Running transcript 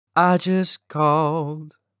I just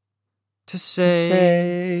called to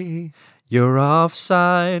say you're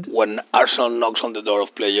offside. When Arsenal knocks on the door of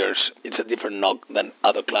players, it's a different knock than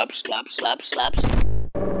other clubs.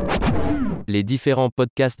 Les différents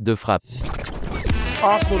podcasts de Frappe.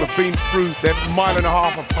 Arsenal have been through their mile and a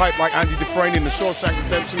half of pipe like Andy Dufresne in the Shawshank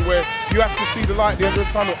Redemption, where you have to see the light at the end of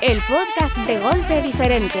the tunnel. El podcast de Golpe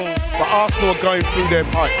Diferente. But Arsenal are going through their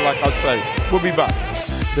pipe, like I say. We'll be back.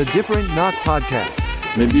 The Different Knock Podcast.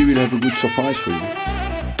 Maybe we'll have a good surprise for you.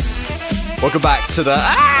 Welcome back to the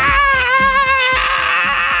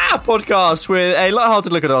podcast with a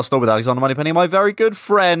light-hearted look at Arsenal with Alexander Moneypenny and my very good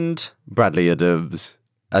friend Bradley Adams.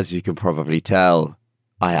 As you can probably tell,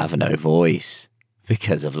 I have no voice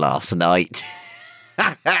because of last night.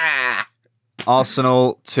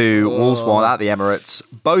 Arsenal 2, Wolves 1 at the Emirates.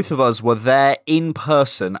 Both of us were there in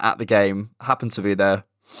person at the game. Happened to be there.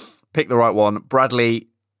 Pick the right one. Bradley,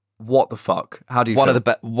 what the fuck? How do you feel?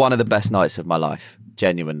 One of the best nights of my life.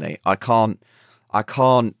 Genuinely, I can't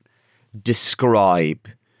describe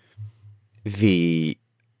the.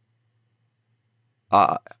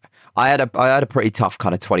 I had a pretty tough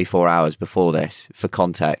kind of 24 hours before this, for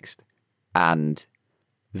context, and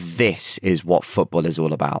this is what football is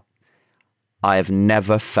all about. I have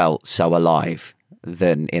never felt so alive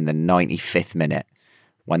than in the 95th minute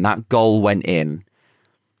when that goal went in.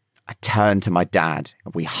 I turned to my dad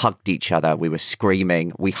and we hugged each other. We were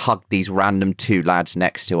screaming. We hugged these random two lads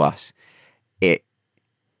next to us.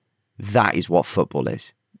 That is what football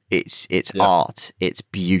is. It's art, it's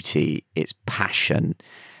beauty, it's passion,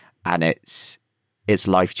 and it's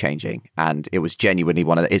life-changing. And it was genuinely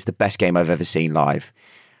it's the best game I've ever seen live.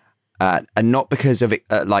 And not because of it,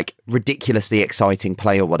 like ridiculously exciting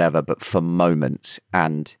play or whatever, but for moments.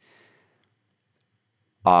 And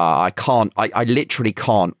I literally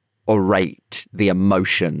can't orate the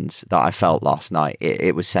emotions that I felt last night.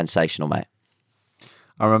 It was sensational, mate.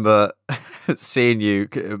 I remember seeing you.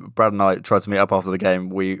 Brad and I tried to meet up after the game.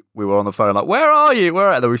 We were on the phone like, where are you?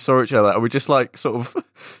 And then we saw each other and we just like sort of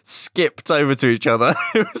skipped over to each other.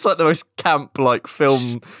 It was like the most camp like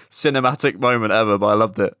film cinematic moment ever, but I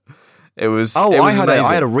loved it. It was I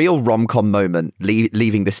had a real rom-com moment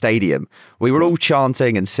leaving the stadium. We were all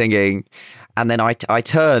chanting and singing, and then I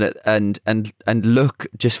turn and look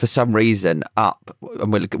just for some reason up,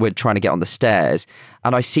 and we're trying to get on the stairs,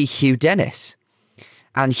 and I see Hugh Dennis.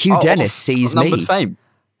 And Hugh Dennis sees me. Outnumbered fame.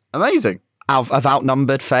 Amazing. Of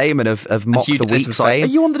Outnumbered fame and of Mock the Week fame. Like, are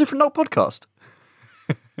you on the Different Knock podcast?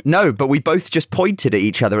 No, but we both just pointed at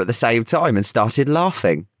each other at the same time and started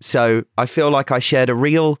laughing. So I feel like I shared a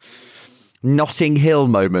real Notting Hill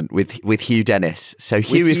moment with Hugh Dennis. So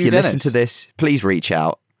Hugh, if you listen to this, please reach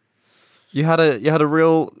out. You had a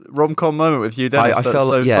real rom-com moment with Hugh Dennis. I felt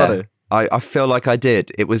so funny. I feel like I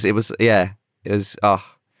did. It was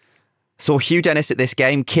Saw Hugh Dennis at this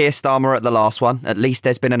game, Keir Starmer at the last one. At least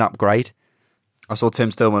there's been an upgrade. I saw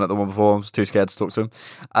Tim Stillman at the one before. I was too scared to talk to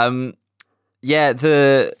him.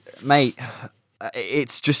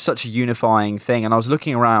 It's just such a unifying thing. And I was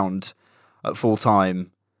looking around at full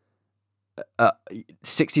time,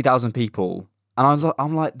 60,000 people. And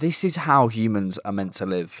I'm like, this is how humans are meant to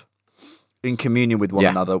live. In communion with one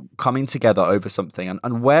another, coming together over something.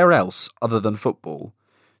 And where else, other than football,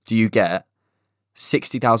 do you get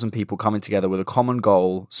 60,000 people coming together with a common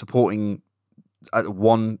goal, supporting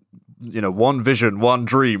one vision, one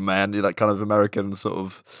dream, man, that kind of American sort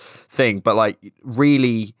of thing. But like,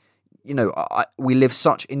 really, we live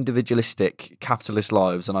such individualistic capitalist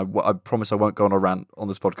lives, and I promise I won't go on a rant on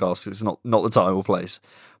this podcast. It's not the time or place,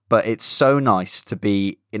 but it's so nice to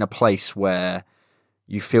be in a place where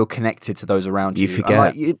you feel connected to those around you. You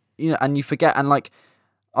forget, and you forget, and like,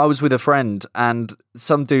 I was with a friend and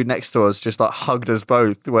some dude next to us just like hugged us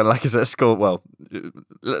both when Lacazette scored. Well,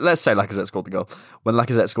 let's say Lacazette scored the goal. When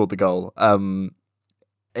Lacazette scored the goal,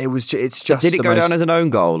 it's just. Did it go down as an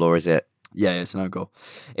own goal or is it? Yeah, it's an own goal.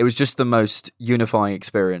 It was just the most unifying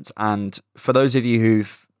experience. And for those of you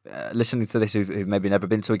who've listening to this who've maybe never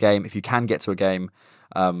been to a game, if you can get to a game,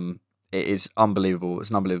 it is unbelievable.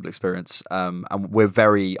 It's an unbelievable experience. And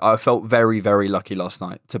I felt very, very lucky last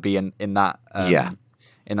night to be in that.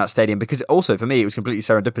 In that stadium, because also for me it was completely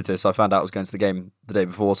serendipitous. I found out I was going to the game the day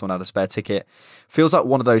before, someone had a spare ticket. Feels like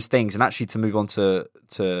one of those things. And actually, to move on to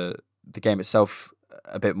the game itself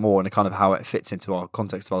a bit more and kind of how it fits into our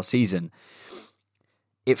context of our season,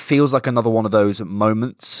 it feels like another one of those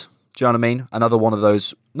moments. Do you know what I mean? Another one of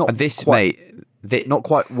those. Not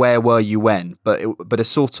quite where were you when, but a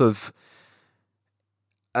sort of.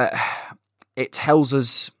 It tells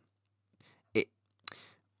us.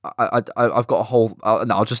 I've got a whole.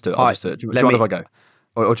 No, I'll just do it. Do you want if I go,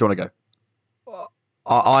 or do you want to go?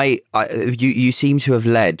 You seem to have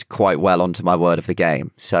led quite well onto my word of the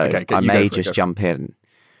game, so Okay, I may just jump in.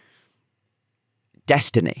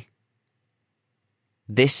 Destiny.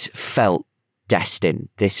 This felt destined.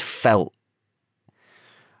 This felt,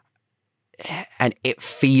 and it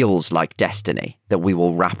feels like destiny that we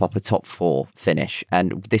will wrap up a top 4 finish,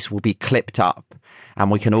 and this will be clipped up, and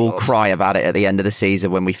we can all cry about it at the end of the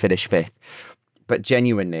season when we finish 5th. But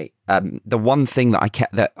genuinely, the one thing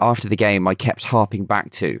that after the game I kept harping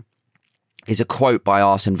back to is a quote by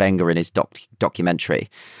Arsene Wenger in his documentary,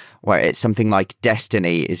 where it's something like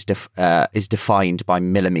destiny is defined by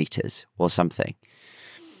millimeters or something.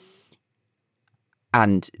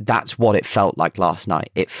 And that's what it felt like last night.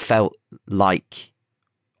 It felt like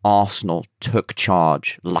Arsenal took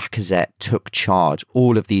charge, Lacazette took charge,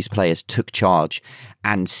 all of these players took charge,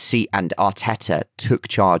 and Arteta took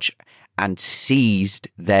charge and seized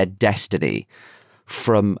their destiny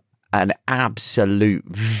from an absolute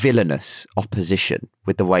villainous opposition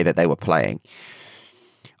with the way that they were playing.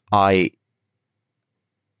 And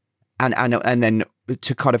then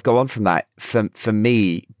to kind of go on from that, for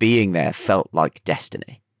me, being there felt like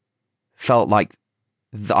destiny. Felt like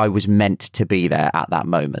I was meant to be there at that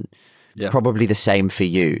moment. Yeah. Probably the same for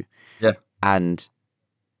you. Yeah. And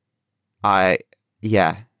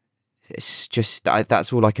it's just,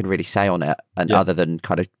 that's all I can really say on it. And other than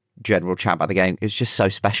kind of general chat about the game, it's just so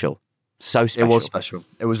special. So special. It was special.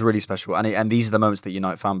 It was really special. And these are the moments that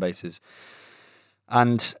unite fan bases.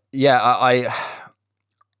 And I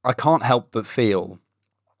can't help but feel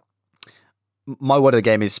my word of the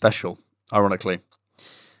game is special, ironically.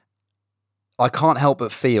 I can't help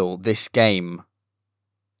but feel this game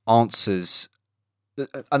answers.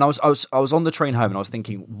 And I was on the train home and I was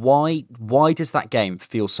thinking, why does that game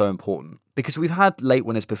feel so important? Because we've had late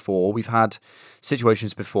winners before, we've had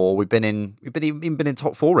situations before, we've even been in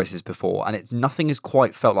top 4 races before, and nothing has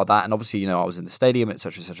quite felt like that. And obviously, I was in the stadium,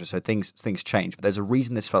 etc., etc. So things change, but there's a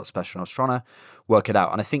reason this felt special. And I was trying to work it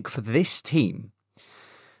out, and I think for this team,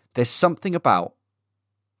 there's something about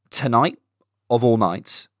tonight of all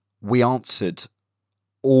nights, we answered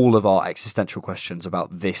all of our existential questions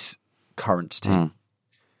about this current team.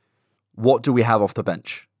 What do we have off the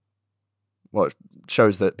bench? Well, it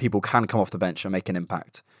shows that people can come off the bench and make an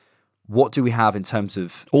impact. What do we have in terms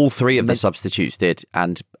of... All 3 of the substitutes did,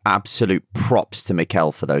 and absolute props to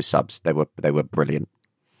Mikel for those subs. They were brilliant.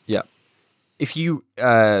 Yeah. If you,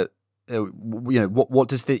 what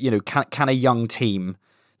does can a young team,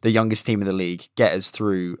 the youngest team in the league, get us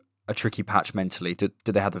through a tricky patch mentally? Do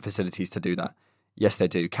they have the facilities to do that? Yes, they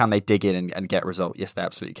do. Can they dig in and get a result? Yes, they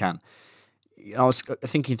absolutely can. I was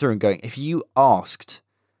thinking through and going, if you asked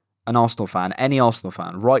an Arsenal fan, any Arsenal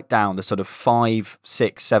fan, write down the sort of 5,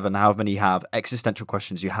 6, 7, however many you have, existential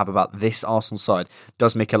questions you have about this Arsenal side.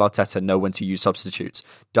 Does Mikel Arteta know when to use substitutes?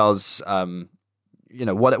 Does,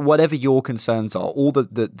 whatever your concerns are, all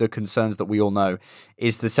the concerns that we all know,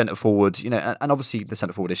 is the centre forward, and obviously the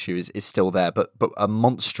centre forward issue is still there, but a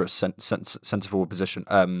monstrous centre forward position,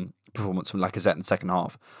 performance from Lacazette in the second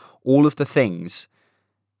half. All of the things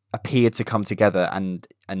appeared to come together and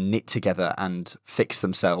knit together and fix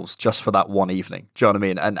themselves just for that one evening. Do you know what I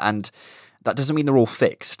mean? And that doesn't mean they're all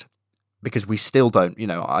fixed, because we still don't.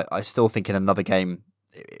 I still think in another game,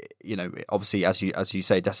 obviously as you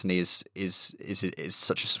say, destiny is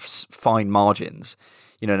such fine margins.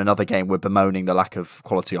 In another game we're bemoaning the lack of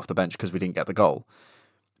quality off the bench because we didn't get the goal.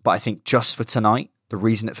 But I think just for tonight, the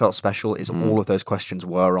reason it felt special is all of those questions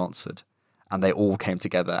were answered, and they all came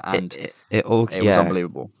together, and it was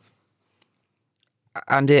unbelievable.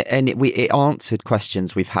 And it answered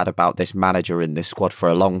questions we've had about this manager in this squad for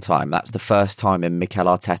a long time. That's the first time in Mikel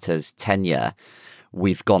Arteta's tenure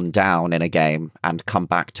we've gone down in a game and come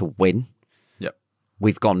back to win. Yep.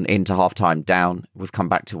 We've gone into half-time down. We've come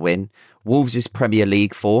back to win. Wolves' Premier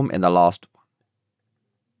League form in the last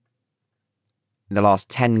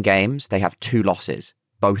 10 games, they have 2 losses.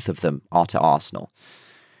 Both of them are to Arsenal.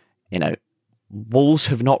 Wolves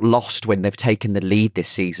have not lost when they've taken the lead this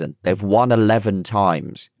season. They've won 11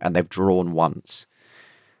 times and they've drawn once.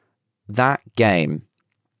 That game,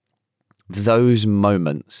 those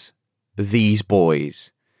moments, these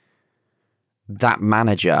boys, that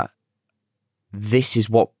manager, this is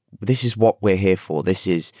what we're here for. This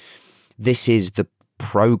is the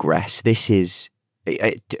progress. This is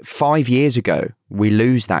 5 years ago, we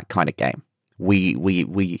lose that kind of game. We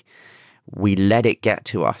let it get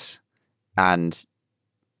to us. And,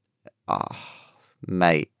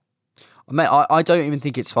 mate, I don't even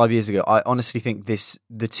think it's 5 years ago. I honestly think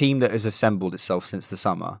the team that has assembled itself since the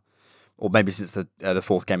summer, or maybe since the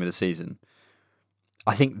 4th game of the season,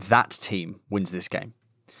 I think that team wins this game.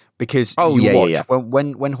 because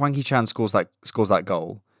when Hwang Hee-chan scores that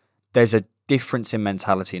goal, there's a difference in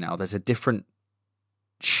mentality now. There's a different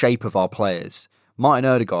shape of our players. Martin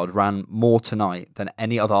Ødegaard ran more tonight than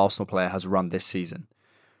any other Arsenal player has run this season.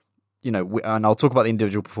 And I'll talk about the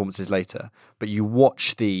individual performances later, but you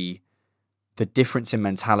watch the difference in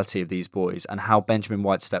mentality of these boys and how Benjamin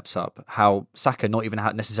White steps up, how Saka, not even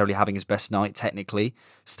necessarily having his best night technically,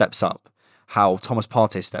 steps up, how Thomas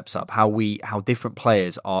Partey steps up, how different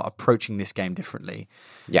players are approaching this game differently.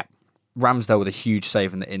 Yeah. Ramsdale with a huge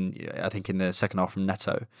save I think in the second half from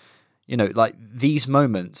Neto. Like these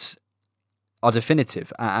moments are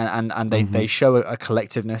definitive, and they show a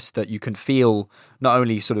collectiveness that you can feel not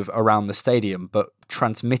only sort of around the stadium but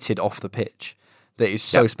transmitted off the pitch that is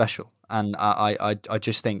so special. And I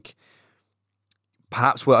just think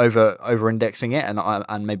perhaps we're over indexing it,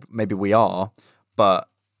 and maybe we are, but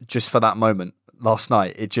just for that moment last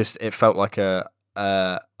night, it felt like a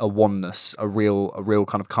oneness, a real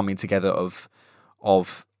kind of coming together of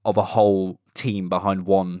a whole team behind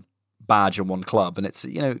one badge and one club. And it's,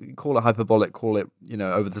 call it hyperbolic, call it,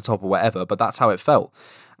 over the top or whatever, but that's how it felt.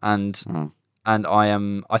 And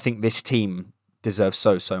I think this team deserves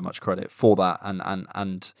so much credit for that,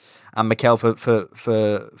 and Mikel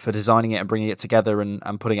for designing it and bringing it together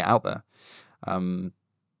and putting it out there.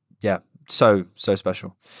 So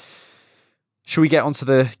special. Should we get onto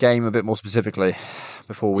the game a bit more specifically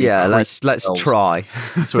before we? Yeah, let's try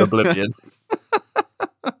to oblivion.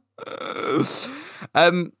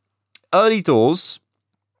 Early doors,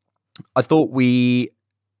 I thought we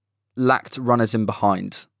lacked runners in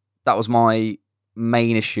behind. That was my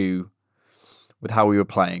main issue with how we were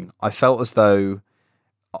playing. I felt as though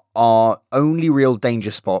our only real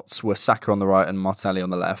danger spots were Saka on the right and Martinelli on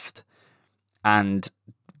the left, and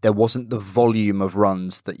there wasn't the volume of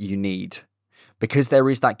runs that you need, because there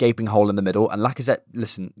is that gaping hole in the middle. And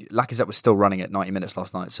Lacazette was still running at 90 minutes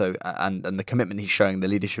last night. So and the commitment he's showing, the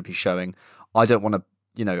leadership he's showing, I don't want to.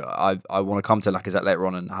 I want to come to Lacazette later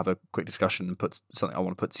on and have a quick discussion and put something I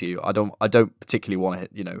want to put to you. I don't particularly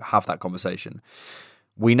want to have that conversation.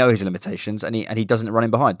 We know his limitations, and he doesn't run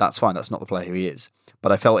in behind. That's fine. That's not the player who he is.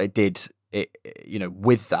 But I felt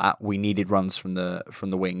with that we needed runs from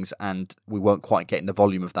the wings, and we weren't quite getting the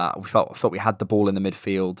volume of that. I felt we had the ball in the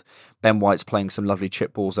midfield. Ben White's playing some lovely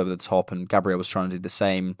chip balls over the top, and Gabriel was trying to do the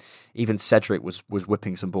same. Even Cedric was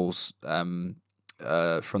whipping some balls from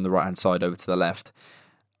the right hand side over to the left.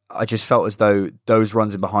 I just felt as though those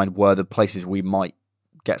runs in behind were the places we might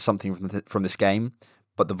get something from this game,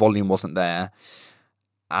 but the volume wasn't there.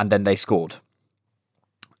 And then they scored.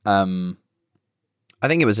 I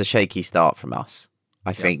think it was a shaky start from us.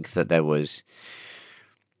 I think that there was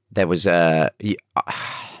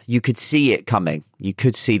you could see it coming. You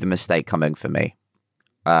could see the mistake coming for me.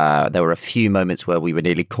 There were a few moments where we were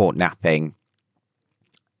nearly caught napping,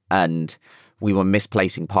 and we were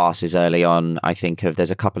misplacing passes early on. I think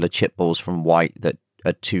there's a couple of chip balls from White that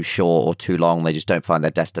are too short or too long. They just don't find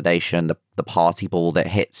their destination. The party ball that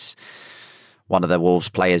hits one of the Wolves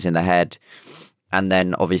players in the head. And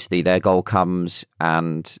then obviously their goal comes,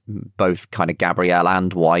 and both kind of Gabriel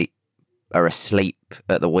and White are asleep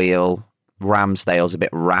at the wheel. Ramsdale's a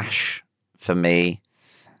bit rash for me,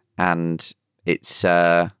 and it's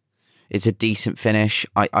a decent finish.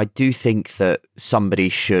 I do think that somebody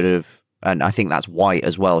should have, and I think that's White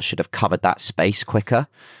as well, should have covered that space quicker.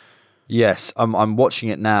 Yes, I'm watching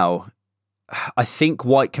it now. I think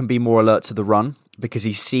White can be more alert to the run because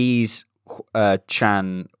he sees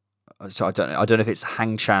Chan. So I don't know if it's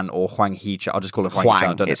Hang Chan or Hwang Hee-chan. I'll just call it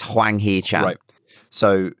Hwang Chan. It's Hwang Hee-chan. Right.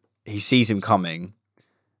 So he sees him coming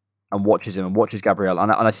and watches him and watches Gabriel.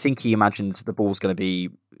 And I think he imagines the ball's going to be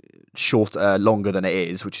longer than it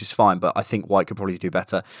is, which is fine. But I think White could probably do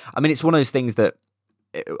better. I mean, it's one of those things that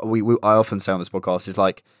I often say on this podcast is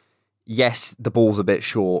like, yes, the ball's a bit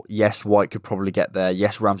short. Yes, White could probably get there.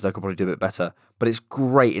 Yes, Ramsdale could probably do a bit better. But it's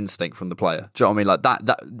great instinct from the player. Do you know what I mean? Like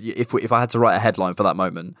that. If I had to write a headline for that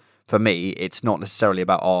moment, for me, it's not necessarily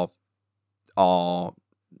about our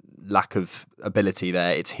lack of ability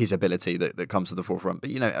there. It's his ability that comes to the forefront.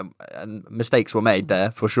 But, and mistakes were made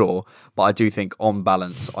there for sure. But I do think on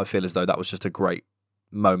balance, I feel as though that was just a great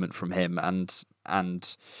moment from him.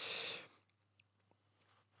 And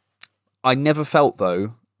I never felt,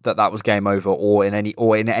 though, that was game over or in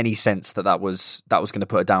any sense that was going to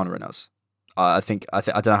put a downer in us. I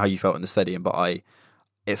don't know how you felt in the stadium, but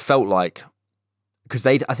it felt like, because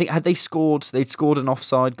they'd scored an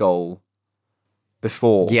offside goal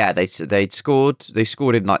before. Yeah, they'd scored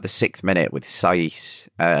in like the 6th minute with Saiss.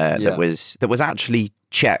 That was actually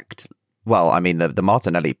checked. Well, I mean the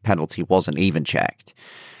Martinelli penalty wasn't even checked,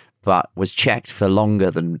 but was checked for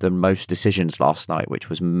longer than most decisions last night, which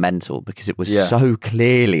was mental because it was so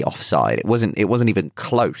clearly offside. It wasn't even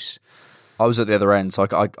close. I was at the other end, so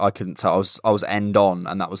I couldn't tell. I was end on,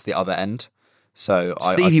 and that was the other end. So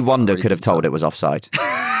Stevie Wonder really could have told it was offside.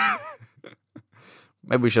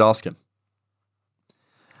 Maybe we should ask him.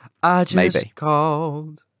 I just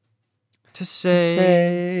called to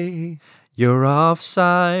say you're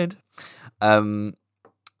offside.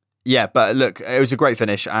 Yeah, but look, it was a great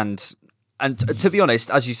finish, and to be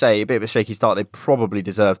honest, as you say, a bit of a shaky start. They probably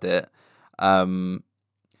deserved it. Today's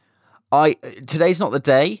not the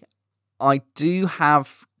day. I do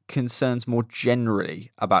have concerns more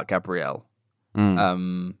generally about Gabriel.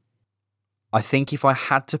 I think if I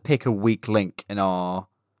had to pick a weak link in our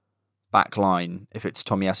back line, if it's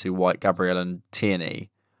Tomiyasu, White, Gabriel and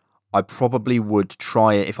Tierney, I probably would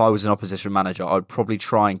try it. If I was an opposition manager, I'd probably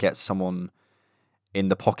try and get someone in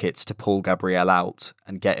the pockets to pull Gabriel out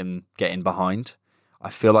and get in behind. I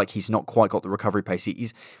feel like he's not quite got the recovery pace.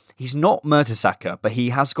 He's not Mertesacker, but he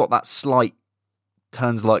has got that slight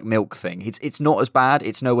turns like milk thing. It's not as bad.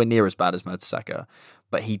 It's nowhere near as bad as Mertesacker,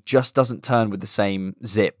 but he just doesn't turn with the same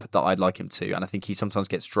zip that I'd like him to. And I think he sometimes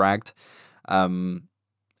gets dragged. And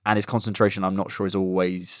his concentration, I'm not sure is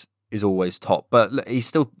always top. But look, he's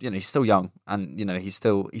still young, and he's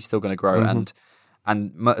still going to grow. And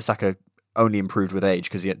Mertesacker only improved with age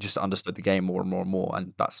because he just understood the game more and more and more.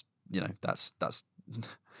 And that's that's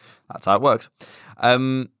how it works.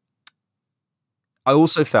 I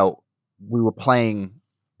also felt we were playing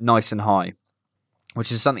nice and high,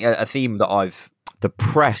 which is a theme that The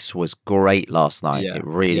press was great last night. It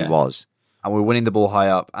really was. And we were winning the ball high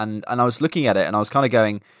up. And I was looking at it and I was kind of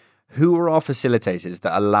going, who are our facilitators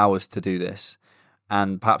that allow us to do this?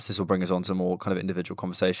 And perhaps this will bring us on to more kind of individual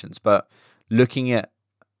conversations. But looking at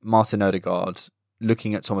Martin Odegaard,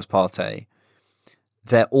 looking at Thomas Partey,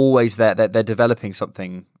 they're always there. They're developing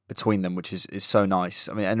something between them, which is so nice.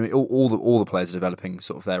 I mean, and all the players are developing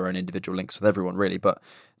sort of their own individual links with everyone, really. But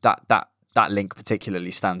that link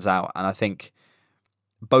particularly stands out. And I think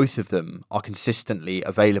both of them are consistently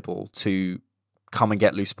available to come and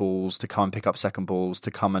get loose balls, to come and pick up second balls,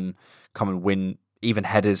 to come and win even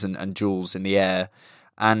headers and duels in the air.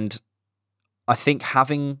 And I think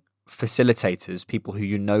having facilitators, people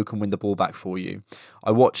who can win the ball back for you.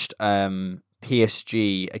 I watched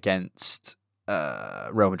PSG against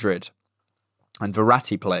Real Madrid, and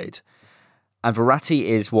Verratti played. And Verratti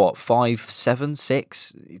is 5'7",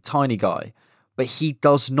 6", tiny guy, but he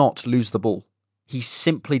does not lose the ball. He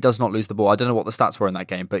simply does not lose the ball. I don't know what the stats were in that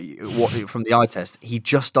game, but from the eye test, he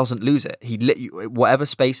just doesn't lose it. Whatever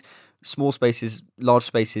space, small spaces, large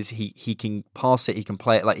spaces, he can pass it, he can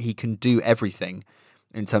play it, like he can do everything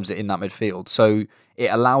in terms of in that midfield. So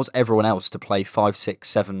it allows everyone else to play 5, 6,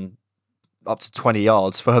 7, up to 20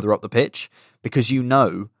 yards further up the pitch, because you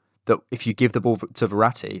know that if you give the ball to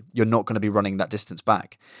Verratti, you're not going to be running that distance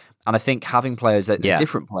back. And I think having players that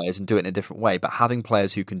different players and do it in a different way, but having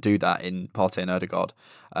players who can do that in Partey and Odegaard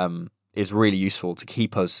is really useful to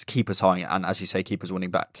keep us high, and as you say, keep us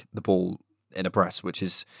winning back the ball in a press, which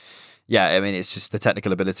is, I mean, it's just the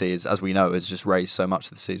technical ability is, as we know, has just raised so much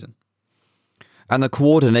this season. And the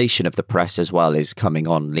coordination of the press as well is coming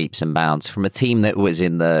on leaps and bounds from a team that was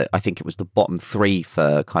I think it was the bottom 3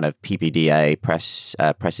 for kind of PPDA,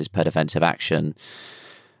 presses per defensive action,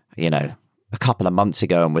 a couple of months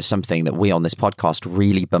ago, and was something that we on this podcast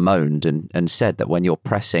really bemoaned and said that when you're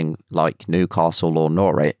pressing like Newcastle or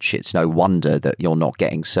Norwich, it's no wonder that you're not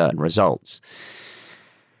getting certain results.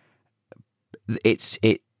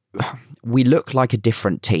 We look like a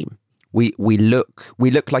different team. We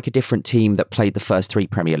look like a different team that played the first 3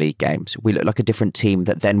 Premier League games. We look like a different team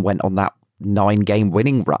that then went on that 9-game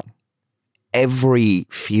winning run. Every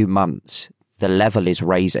few months, the level is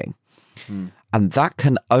raising. And that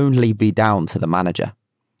can only be down to the manager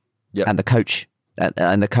and the coach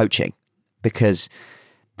and the coaching, because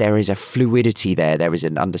there is a fluidity there. There is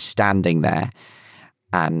an understanding there.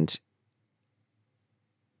 And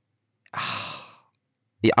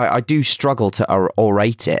I do struggle to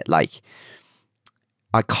orate it. Like,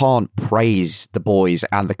 I can't praise the boys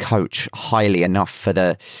and the coach highly enough for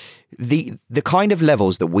the kind of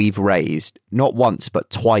levels that we've raised, not once but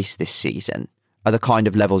twice this season, are the kind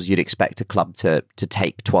of levels you'd expect a club to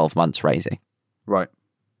take 12 months raising. Right.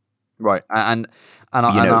 And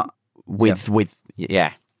with. Well,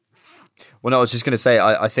 no, I was just going to say,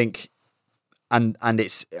 I think, and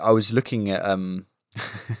it's, I was looking at,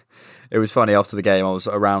 it was funny, after the game, I was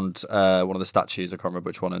around one of the statues, I can't remember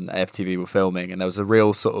which one, and AFTV were filming, and there was a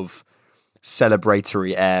real sort of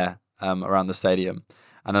celebratory air around the stadium.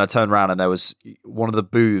 And then I turned around and there was one of the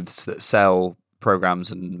booths that sell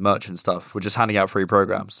programs and merchant stuff were just handing out free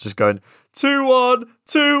programs, just going 2-1,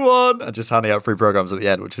 2-1, and just handing out free programs at the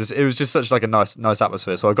end, it was just such like a nice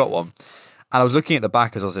atmosphere. So I got one, and I was looking at the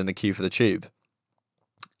back as I was in the queue for the tube,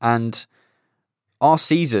 and our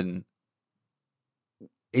season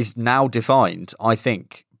is now defined, I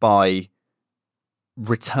think, by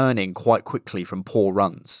returning quite quickly from poor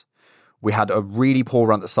runs. We had a really poor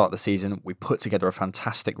run at the start of the season. We put together a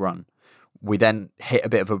fantastic run. We then hit a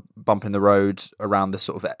bit of a bump in the road around the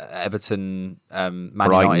sort of Everton, Man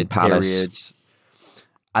United period.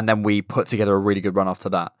 And then we put together a really good run after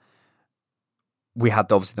that. We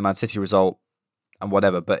had obviously the Man City result and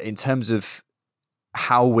whatever, but in terms of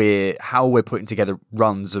how we're putting together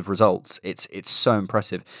runs of results, it's so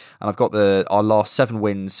impressive. And I've got our last 7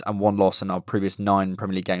 wins and 1 loss in our previous 9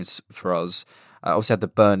 Premier League games for us. Obviously had the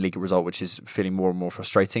Burnley result, which is feeling more and more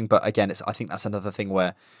frustrating. But again, I think that's another thing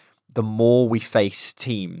where the more we face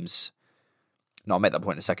teams, no, I'll make that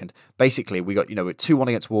point in a second. Basically, we got 2-1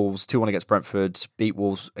 against Wolves, 2-1 against Brentford, beat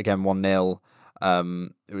Wolves again 1-0.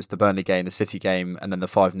 It was the Burnley game, the City game, and then the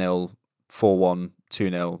 5-0, 4-1,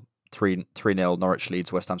 2-0. 3-0 Norwich,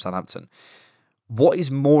 Leeds, West Ham, Southampton. What is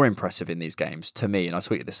more impressive in these games to me, and I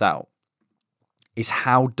tweeted this out, is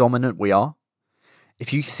how dominant we are.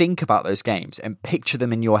 If you think about those games and picture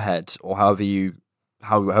them in your head, or however you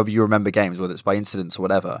remember games, whether it's by incidents or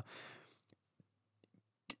whatever,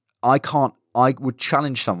 I would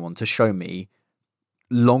challenge someone to show me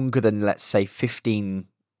longer than, let's say, 15,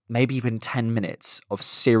 maybe even 10 minutes of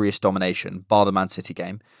serious domination, bar the Man City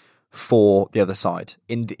game, for the other side.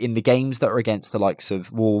 In the games that are against the likes of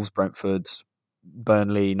Wolves, Brentford,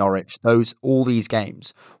 Burnley, Norwich, all these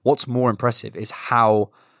games, what's more impressive is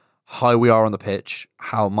how high we are on the pitch,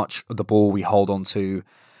 how much of the ball we hold on to,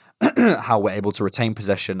 how we're able to retain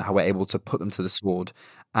possession, how we're able to put them to the sword,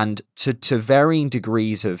 and to varying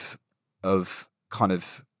degrees of kind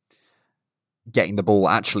of getting the ball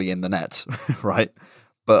actually in the net, right?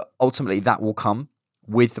 But ultimately that will come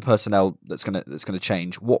with the personnel that's gonna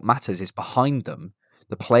change. What matters is behind them,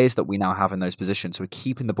 the players that we now have in those positions who are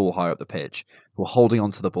keeping the ball higher up the pitch, who are holding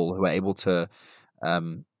onto the ball, who are able to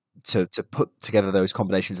put together those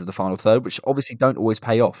combinations in the final third, which obviously don't always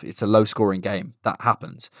pay off. It's a low-scoring game. That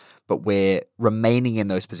happens. But we're remaining in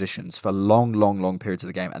those positions for long, long, long periods of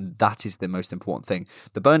the game, and that is the most important thing.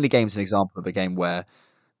 The Burnley game is an example of a game where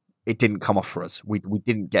it didn't come off for us. We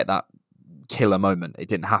didn't get that killer moment. It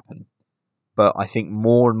didn't happen. But I think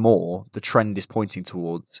more and more the trend is pointing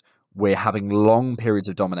towards we're having long periods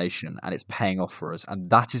of domination and it's paying off for us. And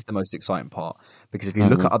that is the most exciting part. Because if you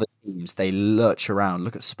look at other teams, they lurch around.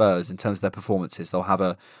 Look at Spurs in terms of their performances. They'll have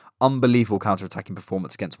an unbelievable counter-attacking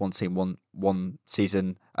performance against one team, one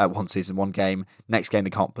game. Next game, they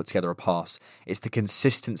can't put together a pass. It's the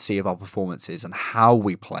consistency of our performances and how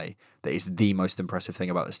we play that is the most impressive thing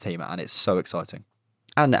about this team. And it's so exciting.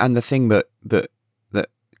 And the thing that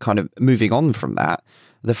kind of moving on from that,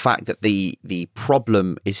 the fact that the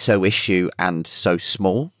problem is so issue and so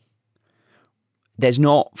small. There's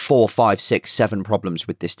not 4, 5, 6, 7 problems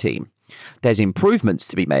with this team. There's improvements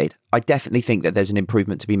to be made. I definitely think that there's an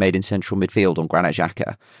improvement to be made in central midfield on Granit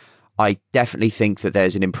Xhaka. I definitely think that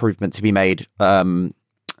there's an improvement to be made at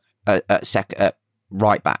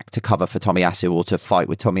right back to cover for Tomiyasu or to fight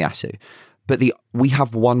with Tomiyasu. But we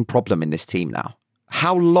have one problem in this team now.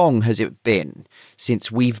 How long has it been since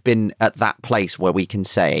we've been at that place where we can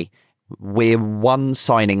say we're one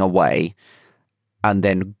signing away and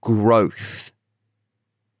then growth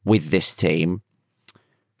with this team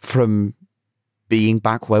from being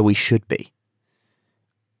back where we should be?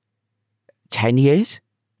 10 years?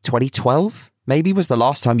 2012 maybe was the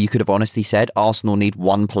last time you could have honestly said Arsenal need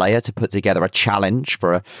one player to put together a challenge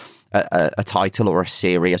for a title or a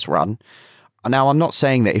serious run. Now, I'm not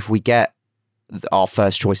saying that if we get our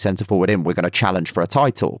first choice centre forward in, we're going to challenge for a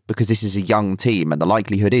title, because this is a young team and the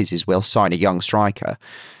likelihood is we'll sign a young striker.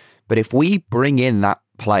 But if we bring in that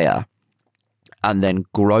player and then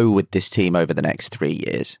grow with this team over the next 3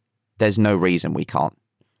 years, there's no reason we can't.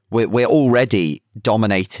 We're already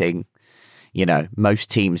dominating, most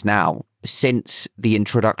teams now. Since the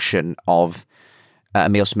introduction of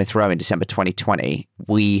Emile Smith-Rowe in December 2020,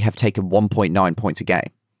 we have taken 1.9 points a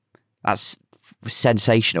game. That's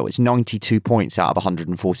sensational. It's 92 points out of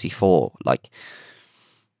 144. Like,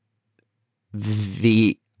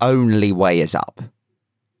 the only way is up.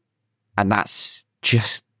 And that's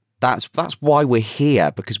why we're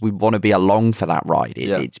here, because we want to be along for that ride.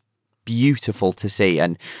 It's beautiful to see.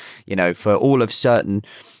 And, for all of certain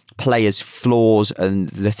players' flaws and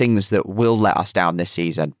the things that will let us down this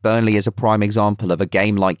season, Burnley is a prime example of a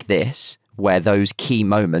game like this where those key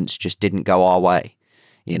moments just didn't go our way.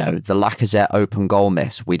 You know, the Lacazette open goal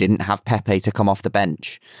miss. We didn't have Pepe to come off the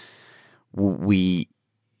bench. We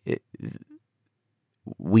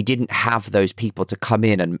didn't have those people to come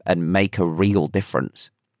in and make a real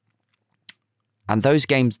difference. And those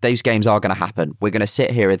games are going to happen. We're going to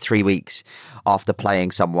sit here in 3 weeks after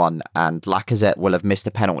playing someone, and Lacazette will have missed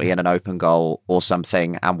a penalty in an open goal or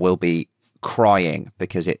something, and we'll be crying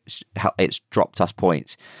because it's dropped us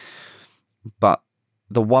points. But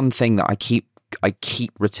the one thing that I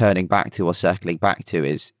keep returning back to or circling back to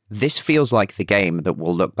is this feels like the game that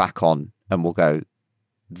we'll look back on and we'll go,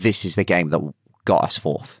 this is the game that got us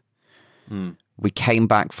fourth. We came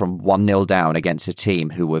back from 1-0 down against a team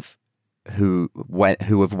who have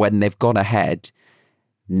when they've gone ahead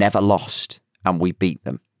never lost, and we beat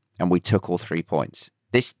them and we took all 3 points.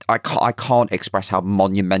 This I can't express how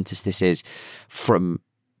monumentous this is from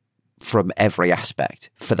every aspect,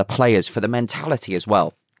 for the players, for the mentality as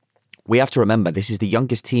well. We have to remember this is the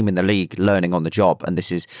youngest team in the league learning on the job, and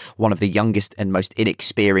this is one of the youngest and most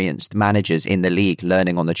inexperienced managers in the league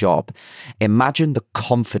learning on the job. Imagine the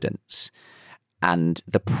confidence and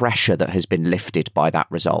the pressure that has been lifted by that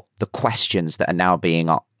result, the questions that are now being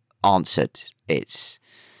answered.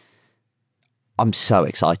 I'm so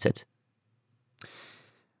excited,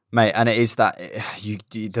 mate. And it is that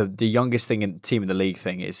the youngest team in the league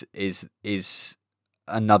thing is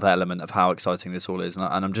another element of how exciting this all is.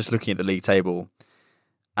 And I'm just looking at the league table,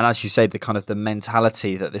 and as you say, the kind of the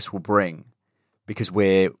mentality that this will bring, because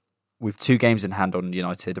we've 2 games in hand on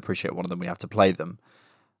United. Appreciate one of them, we have to play them,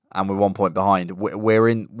 and we're 1 point behind.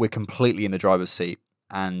 We're completely in the driver's seat.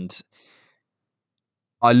 And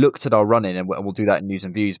I looked at our run-in, and we'll do that in news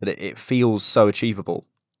and views, but it feels so achievable.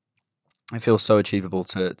 It feels so achievable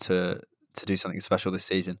to do something special this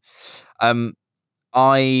season.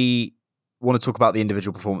 I want to talk about the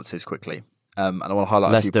individual performances quickly, and I want to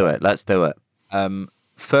highlight. Let's do it.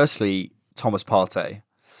 Firstly, Thomas Partey,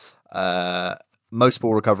 most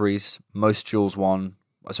ball recoveries, most duels won.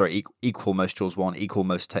 Equal most duels won, equal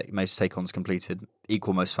most take-ons completed,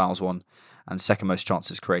 equal most fouls won, and second most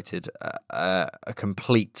chances created. A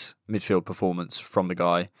complete midfield performance from the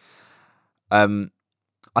guy.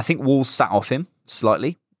 I think Wolves sat off him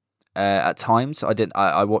slightly at times.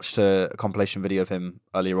 I watched a compilation video of him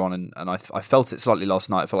earlier on, and I felt it slightly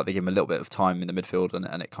last night. I felt like they gave him a little bit of time in the midfield,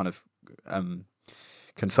 and it kind of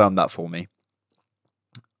confirmed that for me.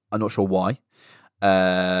 I'm not sure why.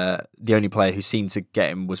 The only player who seemed to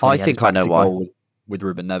get him was when he had his goal with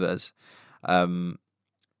Ruben Neves.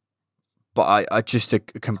 But I just a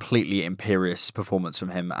completely imperious performance from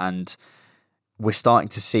him, and we're starting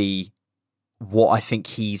to see what I think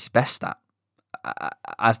he's best at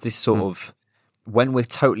as this sort of, when we're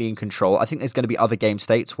totally in control. I think there's going to be other game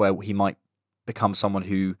states where he might become someone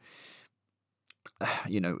who,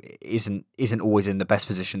 isn't always in the best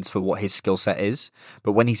positions for what his skill set is.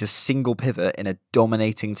 But when he's a single pivot in a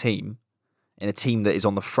dominating team, in a team that is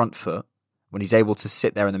on the front foot, when he's able to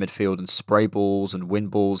sit there in the midfield and spray balls and win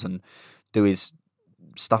balls and do his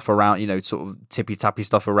stuff around, sort of tippy-tappy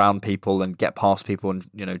stuff around people and get past people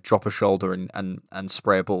and, drop a shoulder and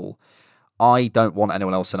spray a ball, I don't want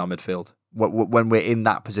anyone else in our midfield. When we're in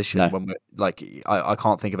that position, when we're like, I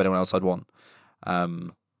can't think of anyone else I'd want.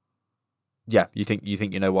 Yeah, you think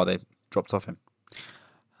why they dropped off him?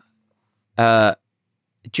 Do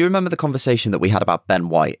you remember the conversation that we had about Ben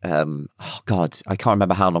White? I can't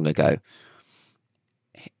remember how long ago.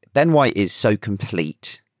 Ben White is so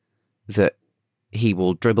complete that he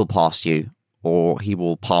will dribble past you, or he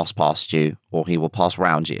will pass past you, or he will pass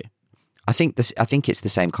round you. I think it's the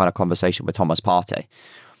same kind of conversation with Thomas Partey.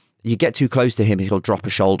 You get too close to him, he'll drop a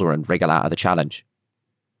shoulder and wriggle out of the challenge.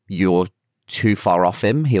 You're too far off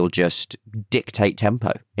him, he'll just dictate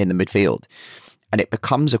tempo in the midfield. And it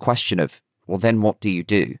becomes a question of, well, then what do?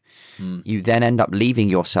 You then end up leaving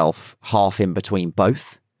yourself half in between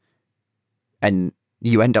both. And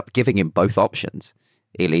you end up giving him both options.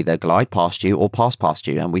 He'll either glide past you or pass past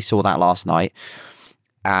you. And we saw that last night.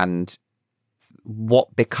 And what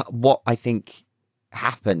I think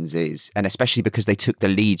happens is, and especially because they took the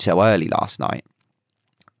lead so early last night,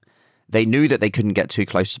 they knew that they couldn't get too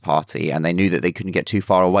close to Partey, and they knew that they couldn't get too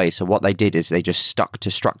far away. So what they did is they just stuck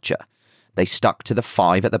to structure. They stuck to the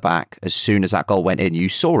 5 at the back. As soon as that goal went in, you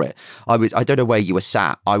saw it. I don't know where you were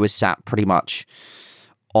sat. I was sat pretty much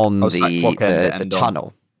on the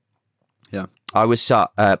tunnel. Yeah. I was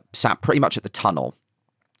sat pretty much at the tunnel,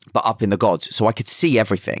 but up in the gods. So I could see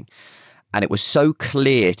everything. And it was so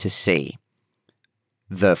clear to see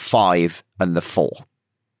the 5 and the 4.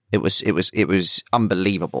 It was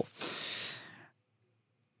unbelievable.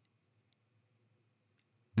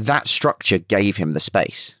 That structure gave him the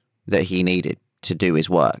space that he needed. to do his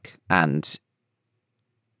work. And,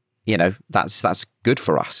 you know, that's good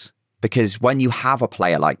for us. Because when you have a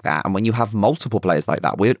player like that, and when you have multiple players like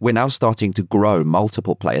that, we're now starting to grow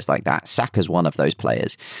multiple players like that. Saka's one of those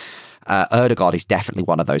players. Ødegaard is definitely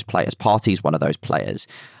one of those players. Partey's one of those players.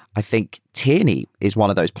 I think Tierney is one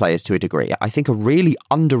of those players to a degree. I think a really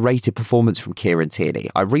underrated performance from Kieran Tierney.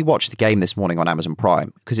 I rewatched the game this morning on Amazon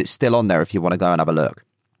Prime because it's still on there if you want to go and have a look.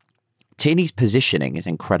 Tierney's positioning is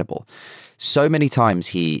incredible. So many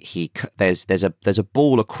times there's a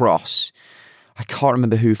ball across. I can't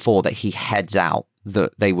remember who for that he heads out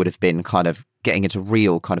that they would have been kind of getting into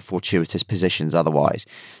real kind of fortuitous positions otherwise.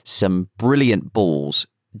 Some brilliant balls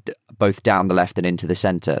both down the left and into the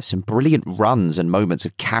centre. Some brilliant runs and moments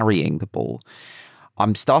of carrying the ball.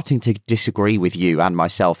 I'm starting to disagree with you and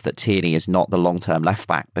myself that Tierney is not the long-term left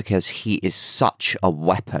back because he is such a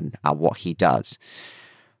weapon at what he does.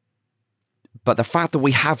 But the fact that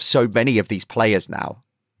we have so many of these players now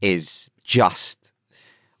is just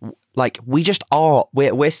like we just are.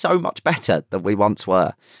 We're so much better than we once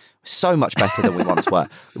were. So much better than we once were.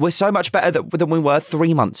 We're so much better than we were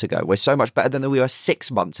 3 months ago. We're so much better than we were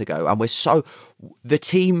 6 months ago. And the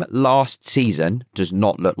team last season does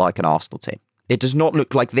not look like an Arsenal team. It does not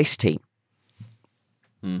look like this team.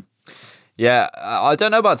 Yeah, I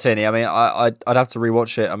don't know about Tierney. I mean, I'd have to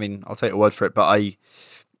rewatch it. I mean, I'll take your word for it. But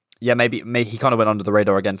maybe he kind of went under the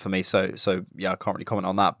radar again for me. So yeah, I can't really comment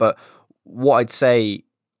on that. But what I'd say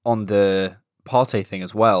on the Partey thing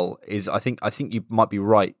as well is I think you might be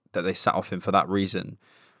right that they sat off him for that reason,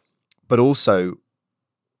 but also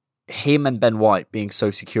him and Ben White being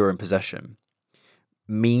so secure in possession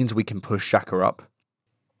means we can push Xhaka up.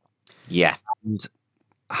 Yeah, and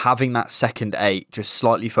having that second 8 just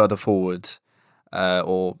slightly further forward,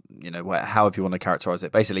 or you know however you want to characterize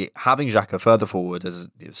it, basically having Xhaka further forward as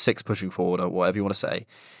 6 pushing forward or whatever you want to say,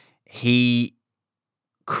 he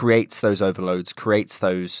creates those overloads, creates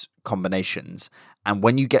those combinations. And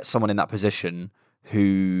when you get someone in that position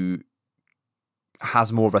who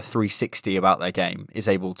has more of a 360 about their game, is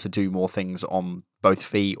able to do more things on both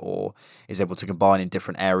feet, or is able to combine in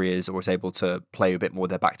different areas, or is able to play a bit more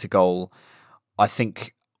their back to goal, I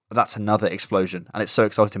think that's another explosion. And it's so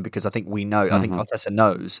exciting because I think we know, I think Arteta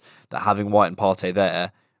knows that having White and Partey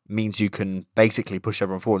there means you can basically push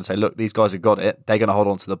everyone forward and say, look, these guys have got it. They're going to hold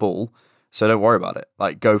on to the ball. So don't worry about it.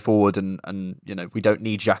 Like, go forward, and you know, we don't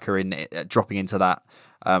need Xhaka in dropping into that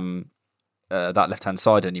that left hand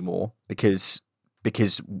side anymore because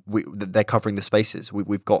they're covering the spaces.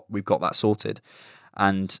 We've got that sorted,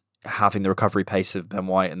 and having the recovery pace of Ben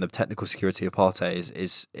White and the technical security of Partey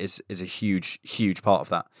is a huge part of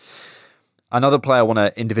that. Another player I want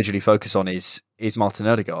to individually focus on is Martin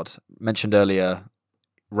Ødegaard. Mentioned earlier,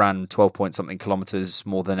 ran 12 point something kilometers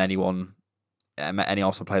more than any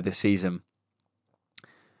Arsenal player this season.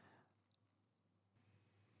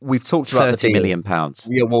 We've talked about £30 million.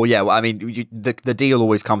 Yeah, well, yeah. I mean, the deal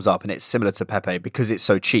always comes up, and it's similar to Pepe because it's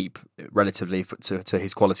so cheap relatively to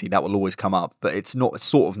his quality. That will always come up, but it's not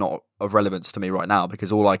of relevance to me right now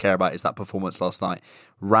because all I care about is that performance last night.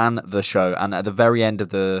 Ran the show, and at the very end of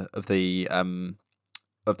the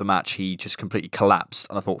match, he just completely collapsed,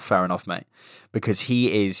 and I thought, fair enough, mate, because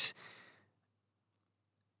he is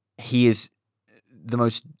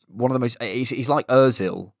one of the most. He's like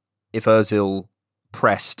Ozil if Ozil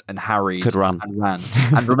pressed and harried and ran.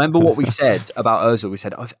 And remember what we said about Ozil? We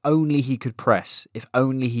said, if only he could press, if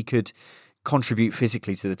only he could contribute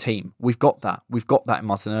physically to the team. We've got that. We've got that in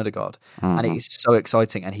Martin Ødegaard. And it is so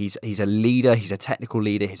exciting. And he's a leader. He's a technical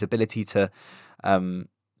leader. His ability to...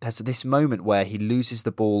 there's this moment where he loses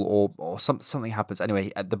the ball or something happens.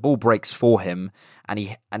 Anyway, the ball breaks for him and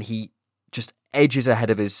he just edges ahead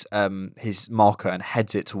of his marker and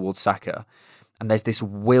heads it towards Saka. And there's this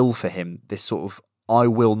will for him, this sort of, I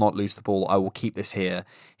will not lose the ball, I will keep this here.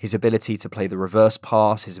 His ability to play the reverse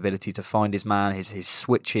pass, his ability to find his man, his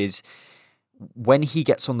switches. When he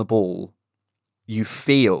gets on the ball, you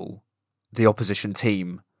feel the opposition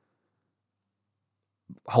team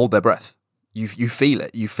hold their breath. You feel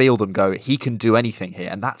it. You feel them go, he can do anything here.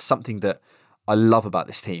 And that's something that I love about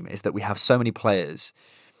this team, is that we have so many players.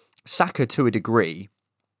 Saka, to a degree,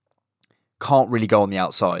 can't really go on the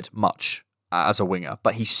outside much as a winger,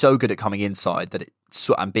 but he's so good at coming inside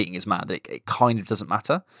and beating his man that it kind of doesn't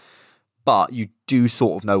matter. But you do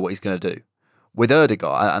sort of know what he's going to do. With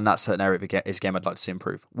Ødegaard, and that's an area of his game I'd like to see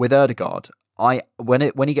improve. With Ødegaard,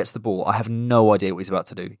 when he gets the ball, I have no idea what he's about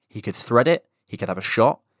to do. He could thread it, he could have a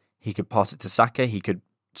shot, he could pass it to Saka, he could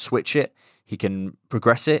switch it, he can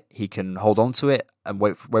progress it, he can hold on to it. and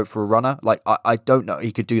wait for a runner. Like I don't know,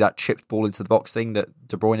 he could do that chipped ball into the box thing that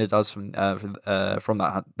De Bruyne does from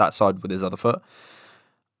that side with his other foot.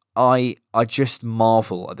 I just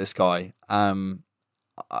marvel at this guy.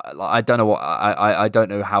 I don't know I don't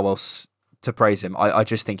know how else to praise him. I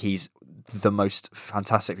just think he's the most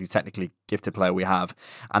fantastically technically gifted player we have,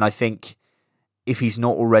 and I think if he's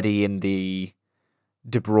not already in the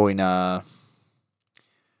De Bruyne,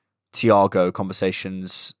 Thiago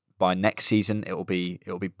conversations by next season, it'll be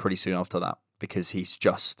pretty soon after that, because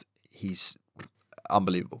he's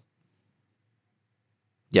unbelievable.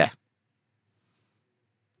 Yeah.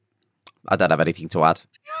 I don't have anything to add.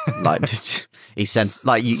 Like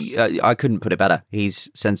I couldn't put it better. He's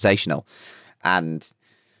sensational, and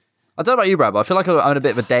I don't know about you, Brad, but I feel like I'm in a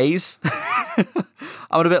bit of a daze.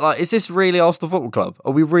 I'm a bit like, is this really Arsenal Football Club?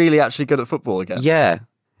 Are we really actually good at football again? Yeah.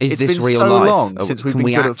 Is it's this been real so life? long since we've been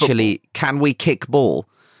good at football. Can we kick ball?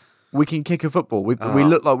 We can kick a football. We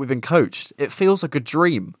look like we've been coached. It feels like a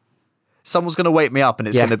dream. Someone's going to wake me up, and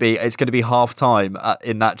it's going to be half time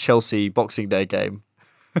in that Chelsea Boxing Day game.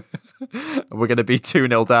 We're going to be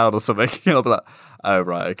 2-0 down or something. I'll be like, oh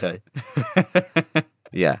right, okay.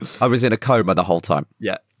 Yeah, I was in a coma the whole time.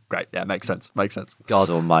 Yeah, great. Yeah, makes sense. God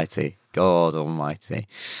Almighty.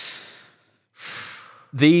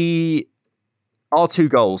 Our two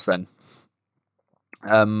goals then.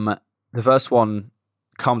 The first one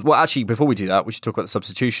comes. Well, actually, before we do that, we should talk about the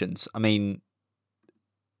substitutions. I mean,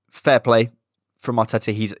 fair play from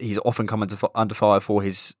Arteta. He's often come under fire for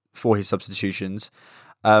his substitutions.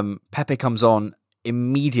 Pepe comes on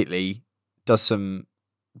immediately, does some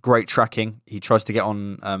great tracking. He tries to get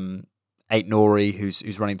on 8 Nori,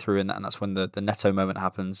 who's running through, and that's when the Neto moment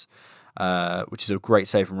happens, which is a great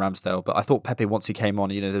save from Ramsdale. But I thought Pepe, once he came on,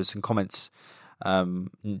 there was some comments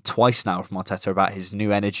twice now from Arteta about his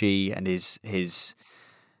new energy and his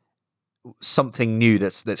something new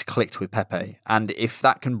that's clicked with Pepe. And if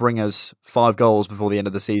that can bring us 5 goals before the end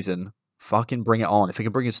of the season, fucking bring it on. If it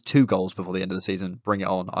can bring us 2 goals before the end of the season, bring it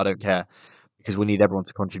on. I don't care, because we need everyone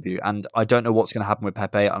to contribute. And I don't know what's going to happen with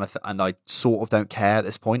Pepe, and I sort of don't care at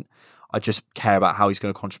this point. I just care about how he's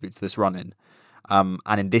going to contribute to this run-in.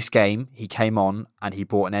 And in this game, he came on and he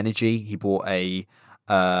brought an energy, he brought an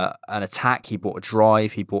attack, he brought a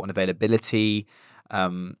drive, he brought an availability.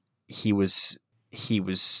 He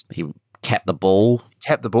kept the ball.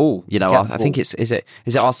 I think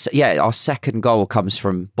our second goal comes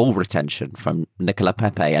from ball retention from Nicola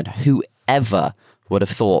Pepe, and whoever would have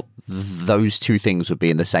thought those two things would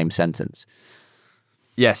be in the same sentence.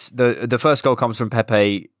 Yes, the first goal comes from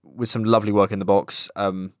Pepe with some lovely work in the box.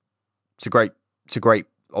 It's a great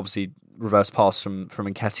obviously reverse pass from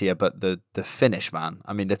Nketiah, but the finish, man.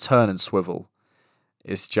 I mean, the turn and swivel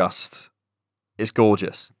is it's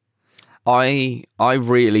gorgeous. I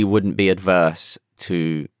really wouldn't be adverse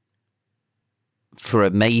for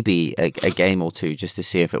maybe a game or two, just to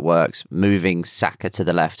see if it works, moving Saka to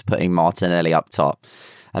the left, putting Martinelli up top,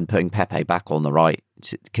 and putting Pepe back on the right,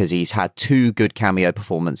 because he's had 2 good cameo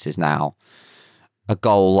performances now. A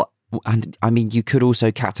goal, and I mean, you could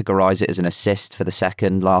also categorise it as an assist for the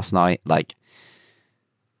second last night. Like,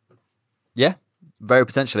 yeah, very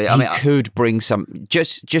potentially. He could bring some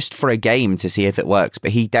just for a game to see if it works,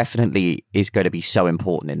 but he definitely is going to be so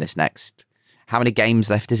important in this next. How many games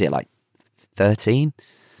left is it? Like 13?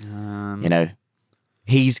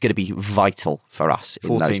 He's going to be vital for us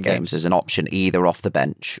in those games as an option, either off the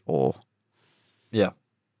bench or. Yeah,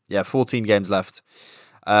 14 games left.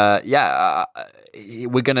 We're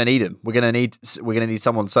going to need him. We're going to need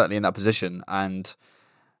someone certainly in that position, and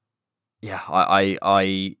yeah,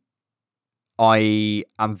 I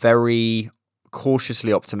am very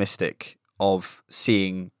cautiously optimistic of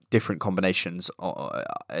seeing different combinations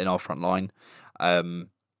in our front line. I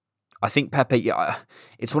think Pepe,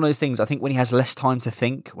 it's one of those things. I think when he has less time to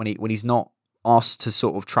think, when he's not asked to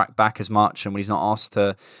sort of track back as much, and when he's not asked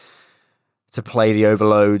to play the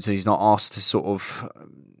overloads, and he's not asked to sort of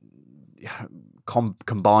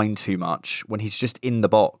combine too much, when he's just in the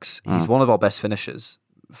box, he's one of our best finishers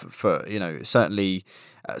for certainly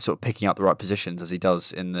sort of picking out the right positions as he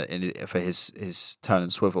does for his turn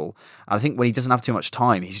and swivel. And I think when he doesn't have too much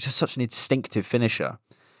time, he's just such an instinctive finisher.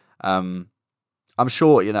 I'm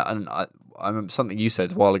sure, and I remember something you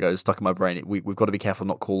said a while ago stuck in my brain. We've got to be careful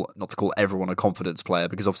not to call everyone a confidence player,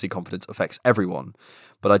 because obviously confidence affects everyone.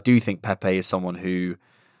 But I do think Pepe is someone who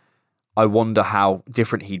I wonder how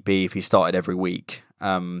different he'd be if he started every week.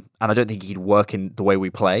 And I don't think he'd work in the way we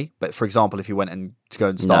play. But for example, if he went to go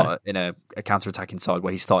and start in a counter-attacking side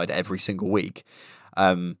where he started every single week,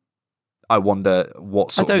 I wonder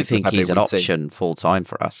what sort of... I don't think he's an option full-time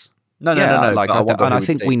for us. No. Like, but I wonder and who I we'd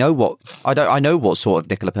think see. we know what I know what sort of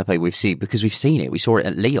Nicola Pepe we've seen because we've seen it. We saw it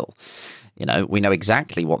at Lille. You know, we know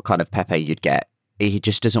exactly what kind of Pepe you'd get. He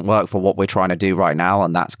just doesn't work for what we're trying to do right now,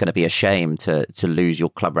 and that's going to be a shame to lose your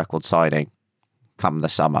club record signing come the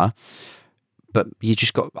summer. But you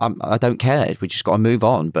just got. I don't care. We just got to move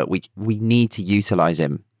on. But we need to utilize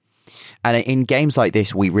him. And in games like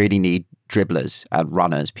this, we really need dribblers and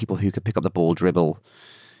runners, people who could pick up the ball, dribble,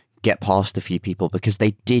 get past a few people, because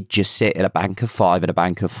they did just sit in a bank of 5 and a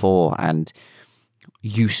bank of 4. And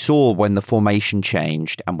you saw when the formation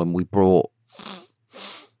changed and when we brought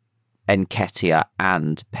Nketiah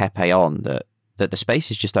and Pepe on that the space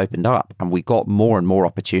has just opened up and we got more and more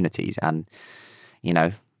opportunities. And, you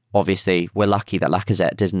know, obviously we're lucky that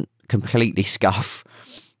Lacazette didn't completely scuff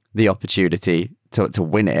the opportunity to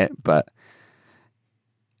win it. But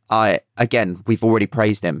we've already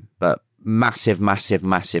praised him, but massive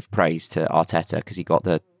praise to Arteta because he got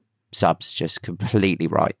the subs just completely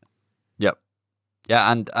right. Yep.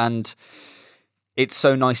 Yeah, and it's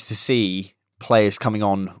so nice to see players coming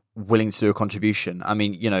on willing to do a contribution. I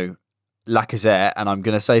mean, you know, Lacazette, and I'm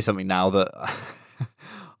going to say something now that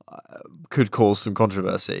could cause some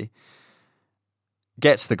controversy,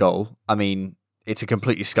 gets the goal. I mean, it's a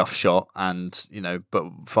completely scuffed shot, and, you know, but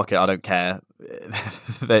fuck it, I don't care.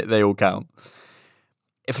 they all count.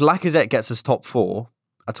 If Lacazette gets us top 4,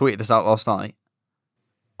 I tweeted this out last night,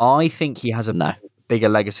 I think he has a bigger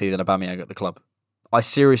legacy than Aubameyang at the club. I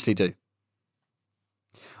seriously do.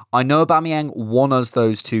 I know Aubameyang won us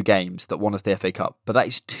those 2 games that won us the FA Cup, but that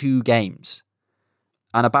is 2 games.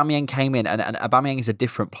 And Aubameyang came in, and Aubameyang is a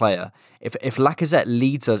different player. If Lacazette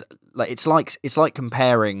leads us, like it's like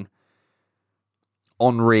comparing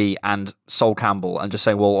Henry and Sol Campbell and just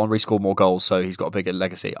saying, well, Henry scored more goals, so he's got a bigger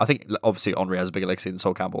legacy. I think obviously Henry has a bigger legacy than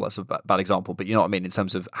Sol Campbell. That's a bad example, but you know what I mean in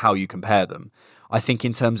terms of how you compare them. I think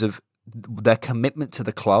in terms of their commitment to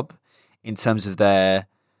the club, in terms of their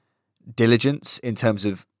diligence, in terms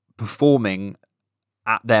of performing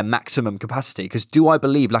at their maximum capacity. Because do I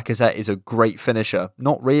believe Lacazette is a great finisher?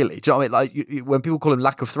 Not really. Do you know what I mean? Like when people call him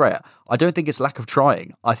lack of threat, I don't think it's lack of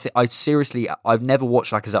trying. I've never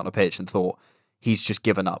watched Lacazette on a pitch and thought he's just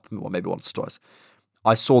given up. Well, maybe once or twice.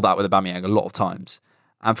 I saw that with Aubameyang a lot of times.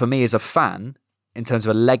 And for me as a fan, in terms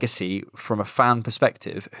of a legacy from a fan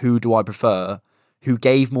perspective, who do I prefer? Who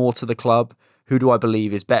gave more to the club? Who do I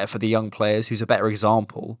believe is better for the young players? Who's a better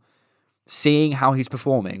example? Seeing how he's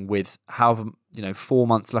performing with 4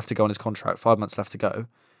 months left to go on his contract, 5 months left to go,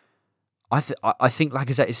 I think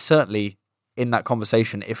Lacazette is certainly in that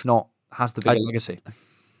conversation, if not has the bigger legacy.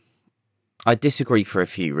 I disagree for a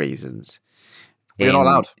few reasons. We're not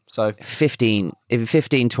allowed. So 15,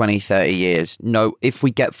 20, 30 years, no, if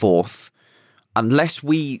we get 4th, unless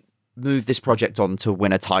we move this project on to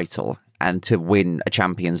win a title and to win a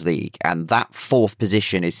Champions League, and that 4th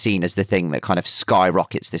position is seen as the thing that kind of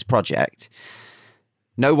skyrockets this project,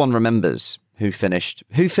 no one remembers who finished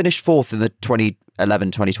 4th in the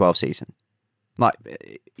 2011-2012 season. Like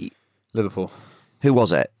Liverpool. Who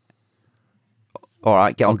was it? All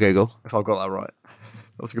right, get on Google. If I got that right.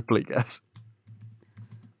 That was a complete guess.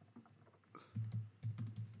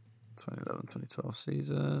 2011-2012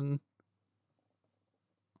 season.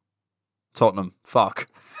 Tottenham. Fuck.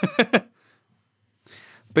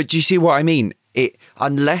 But do you see what I mean?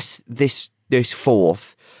 Unless this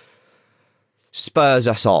 4th spurs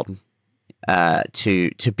us on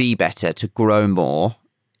to be better, to grow more,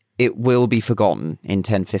 it will be forgotten in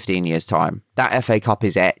 10, 15 years' time. That FA Cup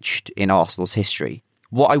is etched in Arsenal's history.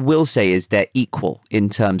 What I will say is they're equal in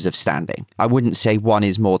terms of standing. I wouldn't say one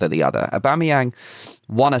is more than the other. Aubameyang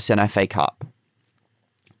won us an FA Cup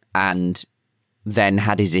and then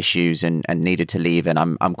had his issues and needed to leave. And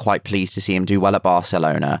I'm quite pleased to see him do well at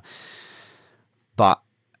Barcelona. But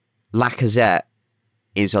Lacazette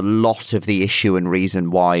is a lot of the issue and reason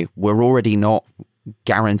why we're already not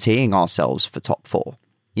guaranteeing ourselves for top 4.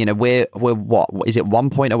 You know, we're what? Is it 1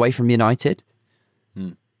 point away from United?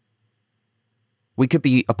 We could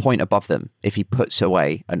be a point above them if he puts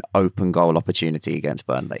away an open goal opportunity against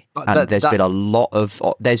Burnley. And there's been a lot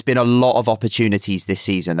of opportunities this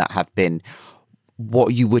season that have been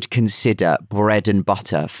what you would consider bread and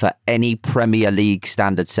butter for any Premier League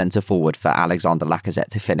standard centre forward for Alexander Lacazette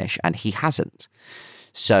to finish, and he hasn't.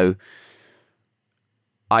 So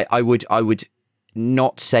I would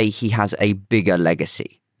not say he has a bigger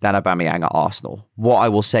legacy than Aubameyang at Arsenal. What I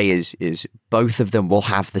will say is both of them will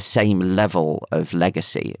have the same level of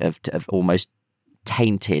legacy, of almost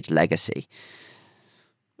tainted legacy.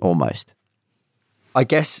 Almost. I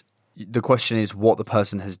guess the question is what the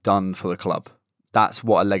person has done for the club. That's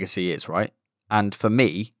what a legacy is, right? And for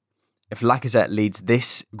me, if Lacazette leads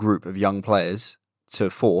this group of young players to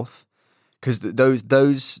fourth, because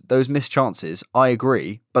those missed chances, I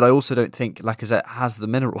agree, but I also don't think Lacazette has the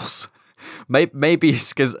minerals. Maybe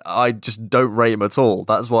it's because I just don't rate him at all.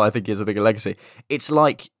 That's why I think he has a bigger legacy. It's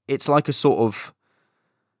like a sort of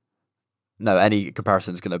no. Any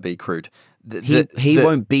comparison is going to be crude. He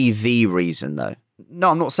won't be the reason though.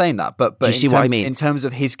 No, I'm not saying that. But do you see what I mean? In terms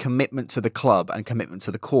of his commitment to the club and commitment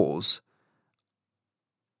to the cause,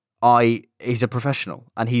 he's a professional,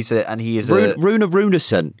 and he is Rune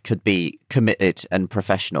Runarsson could be committed and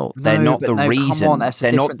professional. They're not the reason. Come on, that's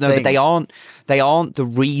a different thing. But they aren't the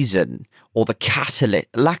reason or the catalyst.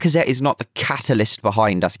 Lacazette is not the catalyst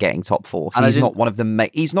behind us getting top four. He's not one of the.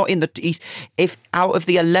 He's not in the. If out of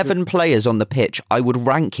the 11 players on the pitch, I would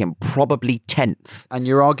rank him probably 10th. And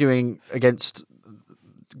you're arguing against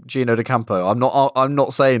Gino De Campo. I'm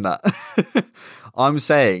not saying that. I'm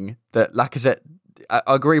saying that Lacazette. I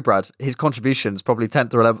agree, Brad. His contribution's probably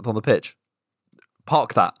 10th or 11th on the pitch.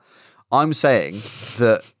 Park that. I'm saying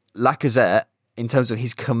that Lacazette, in terms of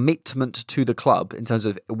his commitment to the club, in terms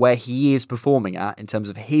of where he is performing at, in terms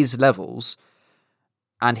of his levels,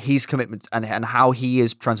 and his commitment, and how he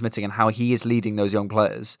is transmitting and how he is leading those young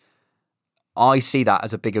players, I see that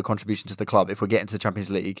as a bigger contribution to the club if we're getting to the Champions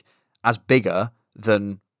League, as bigger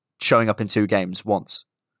than showing up in 2 games once.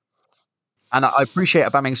 And I appreciate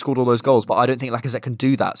Aubameyang scored all those goals, but I don't think Lacazette can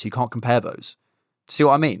do that, so you can't compare those. See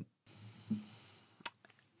what I mean?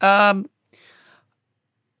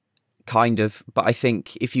 Kind of, but I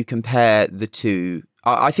think if you compare the two,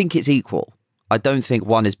 I think it's equal. I don't think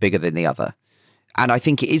one is bigger than the other. And I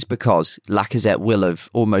think it is because Lacazette will have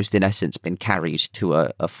almost in essence been carried to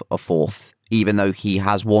a fourth, even though he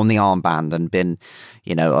has worn the armband and been,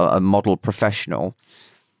 a model professional.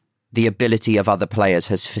 The ability of other players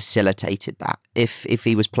has facilitated that. If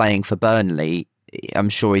he was playing for Burnley, I'm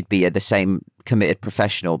sure he'd be the same committed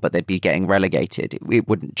professional, but they'd be getting relegated. It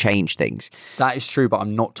wouldn't change things. That is true, but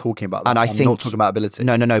I'm not talking about that. And I'm not talking about ability.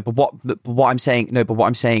 No. But what I'm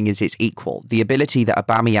saying is it's equal. The ability that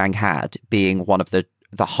Aubameyang had, being one of the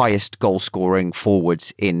highest goal scoring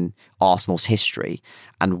forwards in Arsenal's history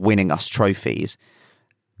and winning us trophies,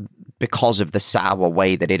 because of the sour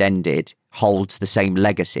way that it ended, holds the same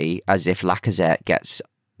legacy as if Lacazette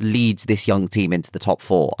leads this young team into the top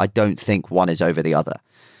 4. I don't think one is over the other.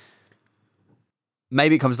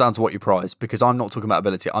 Maybe it comes down to what you prize, because I'm not talking about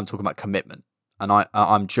ability, I'm talking about commitment. And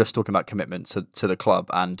I'm just talking about commitment to the club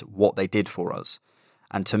and what they did for us.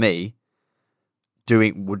 And to me,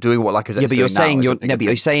 doing what Lacazette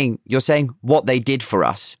you're saying what they did for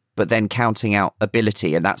us, but then counting out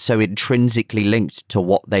ability, and that's so intrinsically linked to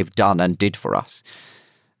what they've done and did for us.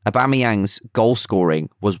 Aubameyang's goal scoring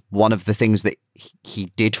was one of the things that he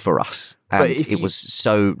did for us, and it was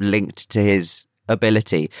so linked to his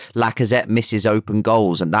ability. Lacazette misses open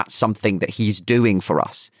goals, and that's something that he's doing for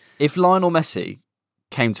us. If Lionel Messi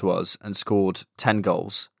came to us and scored 10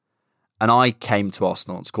 goals, and I came to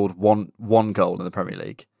Arsenal and scored one goal in the Premier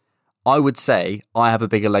League, I would say I have a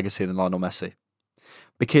bigger legacy than Lionel Messi.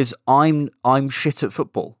 Because I'm shit at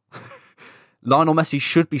football. Lionel Messi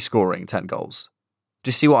should be scoring 10 goals. Do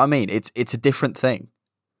you see what I mean? It's a different thing.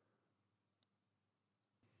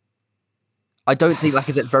 I don't think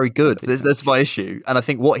Lacazette's very good. That's my issue. And I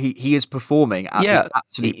think what he is performing at the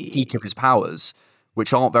absolute peak of his powers,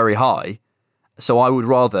 which aren't very high. So I would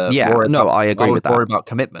rather I agree with that. worry about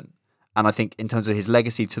commitment. And I think in terms of his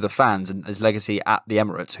legacy to the fans and his legacy at the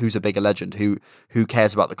Emirates, who's a bigger legend? Who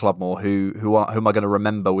cares about the club more? Who am I going to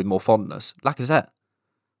remember with more fondness? Lacazette,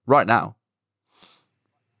 right now.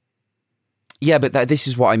 Yeah, but this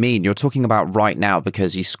is what I mean. You're talking about right now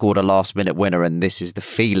because he scored a last-minute winner, and this is the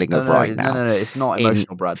feeling of right now. No, it's not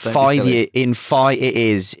emotional, Brad. It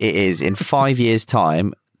is. In 5 years'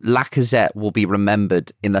 time, Lacazette will be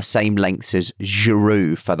remembered in the same lengths as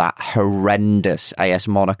Giroud for that horrendous AS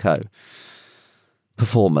Monaco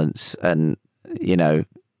performance and,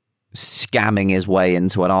 scamming his way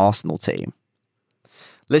into an Arsenal team.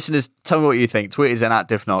 Listeners, tell me what you think. Tweet us in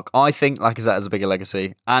 @DiffKnock. I think Lacazette has a bigger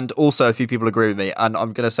legacy. And also, a few people agree with me. And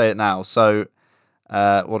I'm going to say it now. So,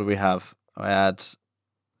 what do we have? I had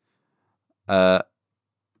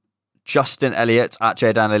Justin Elliott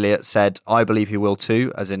 @JDan Elliott said, I believe he will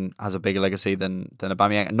too, as in has a bigger legacy than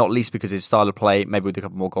Aubameyang, and not least because his style of play, maybe with a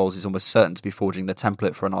couple more goals, is almost certain to be forging the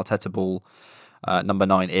template for an Arteta ball number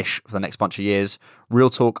 9-ish for the next bunch of years. Real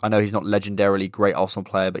talk, I know he's not legendarily great Arsenal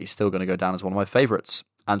player, but he's still going to go down as one of my favourites.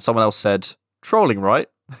 And someone else said, trolling, right?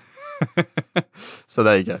 So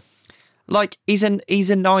there you go. Like he's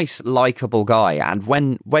a nice, likable guy, and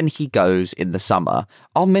when he goes in the summer,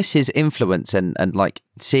 I'll miss his influence and like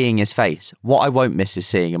seeing his face. What I won't miss is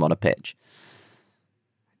seeing him on a pitch.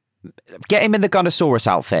 Get him in the Gunnosaurus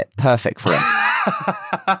outfit, perfect for him.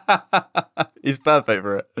 He's perfect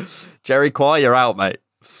for it. Jerry Quay, you're out, mate.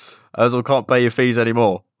 Ozil can't pay your fees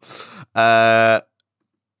anymore. I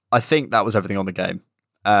think that was everything on the game.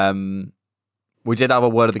 We did have a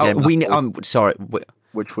word of the game.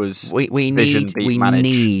 Which was we manage.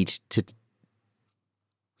 need to.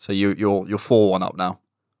 So you're 4-1 up now.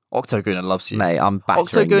 Octoguna loves you, mate. I'm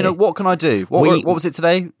battering Octoguna. you. What can I do? What was it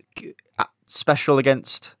today? Special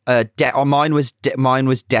against. Mine was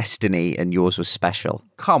Destiny, and yours was Special.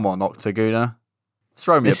 Come on, Octoguna.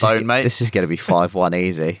 Throw me a bone, mate. This is going to be 5-1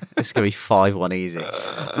 easy. This is going to be 5-1 easy.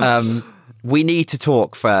 We need to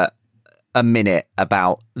talk for a minute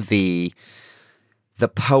about the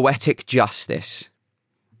poetic justice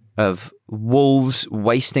of Wolves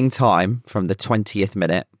wasting time from the 20th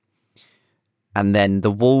minute, and then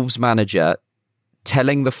the Wolves manager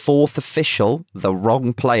telling the fourth official, the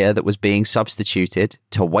wrong player that was being substituted,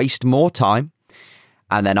 to waste more time,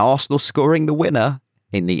 and then Arsenal scoring the winner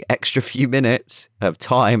in the extra few minutes of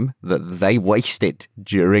time that they wasted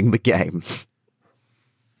during the game.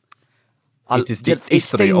 It is the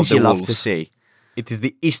history of the Wolves. Love to see. It is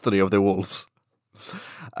the history of the Wolves.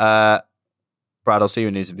 Brad, I'll see you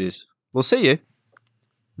in news and views. We'll see you.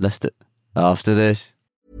 Let's do after this.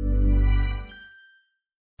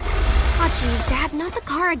 Oh, jeez, Dad, not the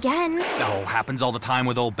car again. Oh, happens all the time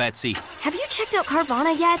with old Betsy. Have you checked out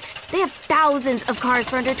Carvana yet? They have thousands of cars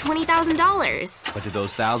for under $20,000. But do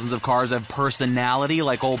those thousands of cars have personality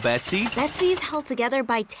like old Betsy? Betsy's held together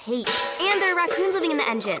by tape. And there are raccoons living in the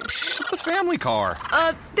engine. It's a family car.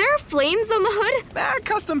 There are flames on the hood?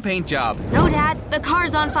 Custom paint job. No, Dad, the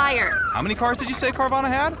car's on fire. How many cars did you say Carvana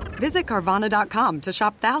had? Visit Carvana.com to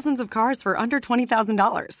shop thousands of cars for under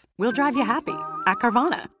 $20,000. We'll drive you happy at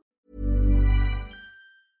Carvana.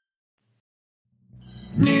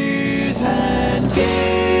 News and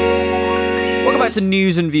views. Welcome back to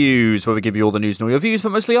News and Views, where we give you all the news and all your views,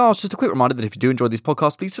 but mostly ours. Just a quick reminder that if you do enjoy these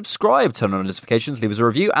podcasts, please subscribe, turn on notifications, leave us a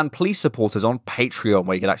review, and please support us on Patreon,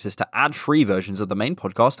 where you get access to ad-free versions of the main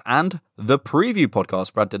podcast and the preview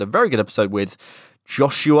podcast. Brad did a very good episode with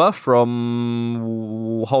Joshua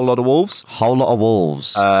from Whole Lot of Wolves. Whole Lot of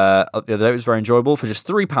Wolves. The other day, it was very enjoyable for just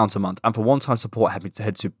 £3 a month. And for one-time support, head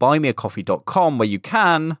to buymeacoffee.com, where you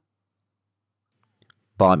can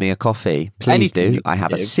buy me a coffee. Please do. I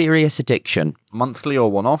have a serious addiction. Monthly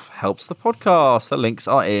or one-off helps the podcast. The links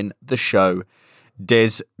are in the show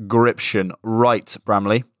description. Right,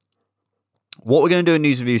 Bramley. What we're going to do in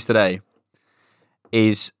news and views today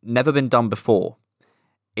is never been done before.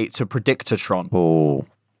 It's a Predictatron. Oh.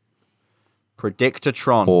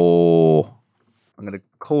 Predictatron. Oh. I'm going to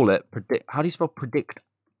call it How do you spell predict?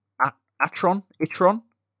 Atron? Itron?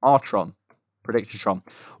 Artron. Predictatron.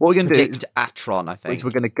 What we're going to do is Predictatron, I think.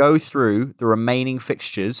 We're going to go through the remaining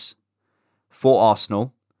fixtures for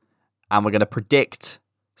Arsenal, and we're going to predict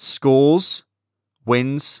scores,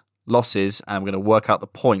 wins, losses, and we're going to work out the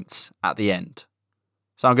points at the end.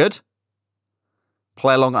 Sound good?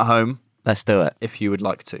 Play along at home. Let's do it. If you would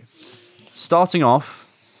like to. Starting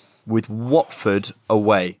off with Watford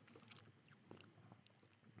away.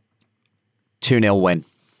 2-0 win.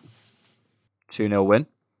 2-0 win.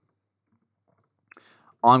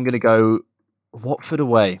 I'm going to go Watford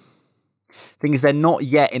away. Thing is, they're not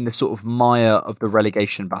yet in the sort of mire of the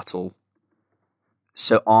relegation battle.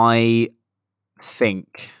 So I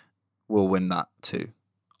think we'll win that too.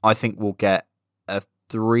 I think we'll get a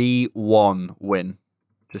 3-1 win,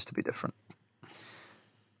 just to be different.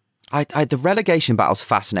 The relegation battle's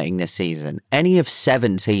fascinating this season. Any of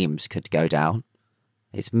 7 teams could go down.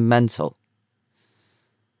 It's mental.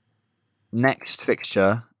 Next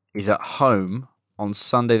fixture is at home on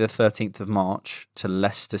Sunday the 13th of March to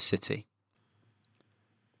Leicester City.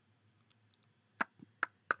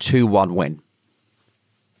 2-1 win.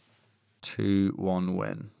 2-1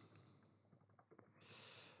 win.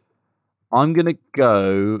 I'm going to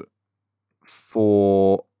go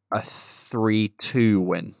for a 3-2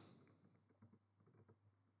 win.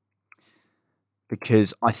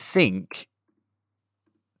 Because I think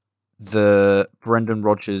the Brendan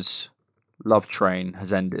Rodgers love train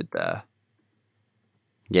has ended there.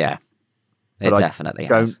 Yeah, it definitely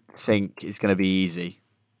has. I don't think it's going to be easy.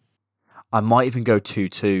 I might even go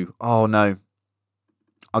 2-2. Oh, no.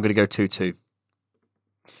 I'm going to go 2-2.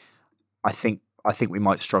 I think we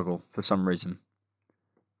might struggle for some reason.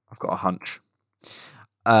 I've got a hunch.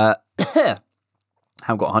 I haven't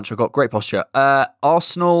got a hunch. I've got great posture.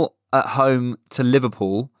 Arsenal at home to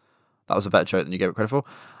Liverpool. That was a better joke than you gave it credit for.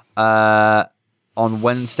 On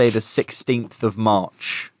Wednesday, the 16th of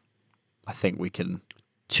March, I think we can...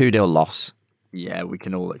 2-0 loss. Yeah, we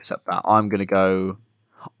can all accept that. I'm going to go...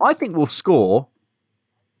 I think we'll score.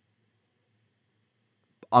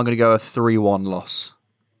 I'm going to go a 3-1 loss.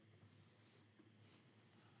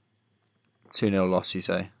 2-0 loss, you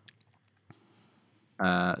say?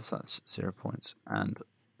 So that's 0 points and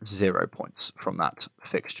 0 points from that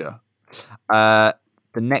fixture.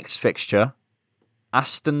 The next fixture,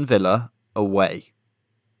 Aston Villa away.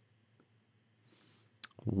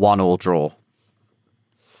 1-1 draw.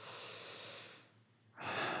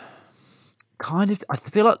 Kind of, I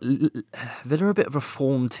feel like Villa are a bit of a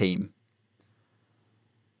form team.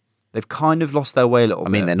 They've kind of lost their way a little bit.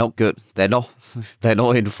 I mean, they're not good. They're not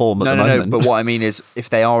in form at the moment. No, but what I mean is, if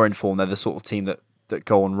they are in form, they're the sort of team that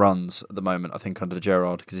go on runs at the moment, I think, under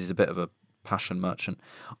Gerrard, because he's a bit of a passion merchant.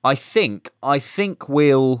 I think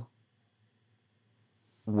we'll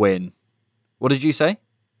win. What did you say?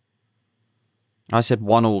 I said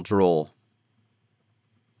 1-1 draw.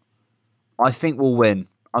 I think we'll win.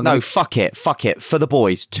 Fuck it. For the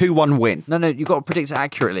boys. 2-1 win. No, you've got to predict it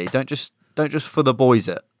accurately. Don't just for the boys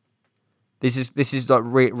it. This is like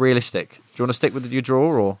realistic. Do you want to stick with your draw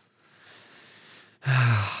or?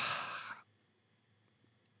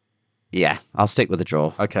 Yeah, I'll stick with the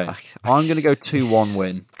draw. Okay. I'm going to go 2-1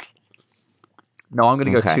 win. No, I'm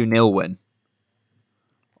going to go 2-0 win.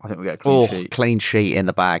 I think we get a clean sheet. Clean sheet in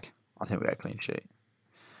the bag. I think we get a clean sheet.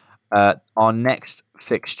 Our next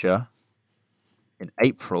fixture in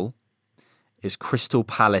April is Crystal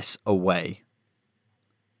Palace away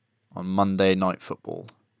on Monday Night Football.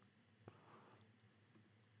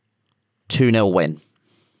 2-0 win.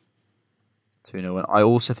 2-0 win. I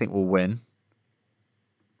also think we'll win.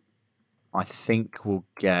 I think we'll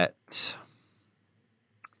get...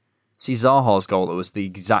 See, Zaha's goal that was the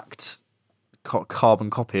exact carbon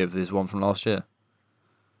copy of his one from last year.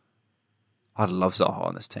 I'd love Zaha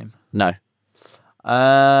on this team. No.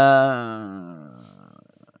 I'm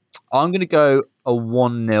going to go a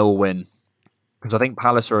 1-0 win because I think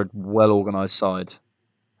Palace are a well-organised side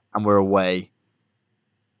and we're away.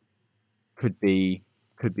 Could be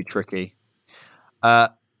tricky.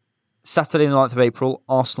 Saturday the 9th of April,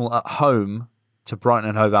 Arsenal at home to Brighton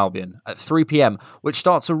and Hove Albion at 3 p.m, which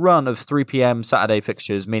starts a run of 3 p.m. Saturday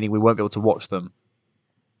fixtures, meaning we won't be able to watch them,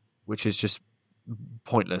 which is just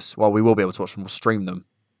pointless. Well, we will be able to watch them. We'll stream them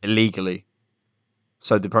illegally.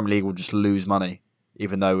 So the Premier League will just lose money,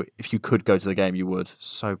 even though if you could go to the game, you would.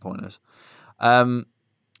 So pointless.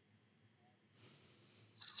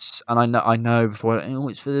 And I know before,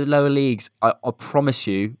 it's for the lower leagues. I promise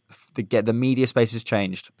you, the media space has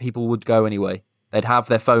changed. People would go anyway. They'd have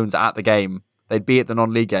their phones at the game. They'd be at the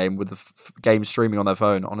non-league game with the game streaming on their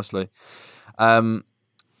phone, honestly. I'm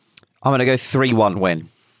going to go 3-1 win.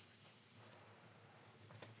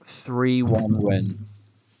 3-1 win.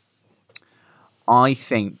 I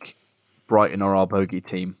think Brighton are our bogey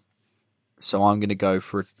team. So I'm going to go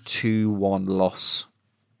for a 2-1 loss.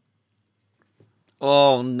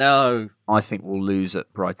 Oh, no. I think we'll lose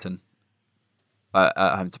at Brighton. At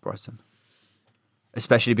home to Brighton.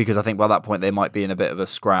 Especially because I think by that point they might be in a bit of a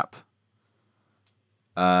scrap.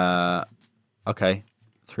 Okay.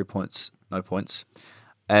 3 points. No points.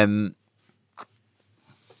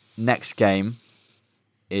 Next game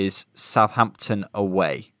is Southampton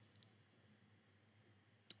away.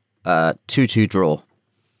 2-2 draw.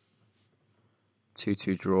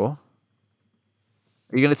 2-2 draw. Are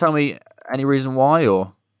you going to tell me any reason why,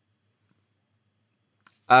 or?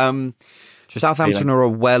 Southampton are a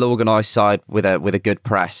well-organised side with a good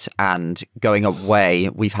press, and going away,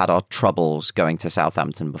 we've had our troubles going to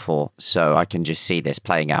Southampton before, so I can just see this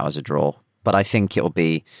playing out as a draw. But I think it'll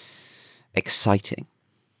be exciting.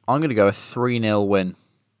 I'm going to go a 3-0 win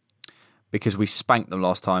because we spanked them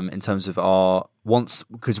last time in terms of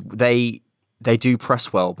because they do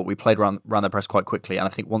press well, but we played around their press quite quickly, and I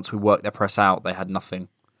think once we worked their press out, they had nothing.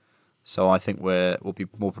 So I think we'll be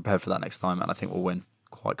more prepared for that next time, and I think we'll win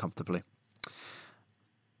quite comfortably.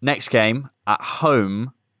 Next game, at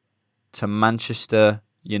home to Manchester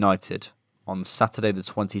United on Saturday the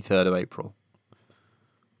 23rd of April.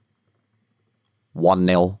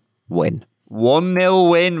 1-0 win. 1-0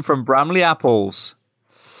 win from Bramley Apples.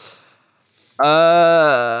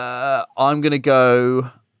 I'm going to go...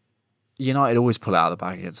 United always pull it out of the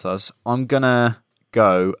bag against us. I'm going to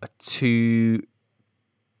go a 3-2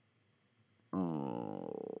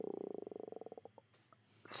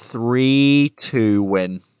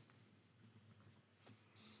 win.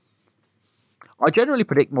 I generally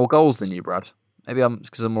predict more goals than you, Brad. Maybe it's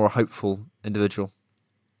because I'm more a hopeful individual.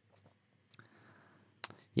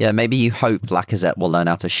 Yeah, maybe you hope Lacazette will learn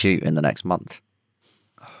how to shoot in the next month.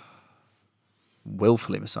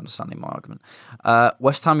 Willfully misunderstanding my argument.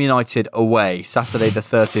 West Ham United away, Saturday the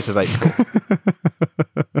 30th of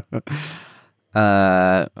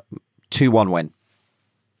April. 2-1 win.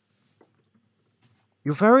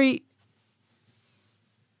 You're very...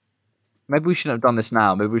 Maybe we shouldn't have done this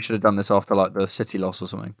now. Maybe we should have done this after like the City loss or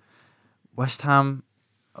something. West Ham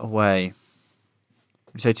away.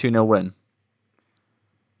 You say 2-0 win?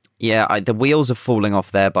 Yeah, the wheels are falling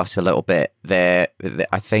off their bus a little bit.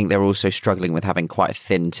 I think they're also struggling with having quite a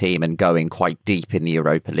thin team and going quite deep in the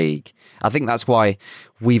Europa League. I think that's why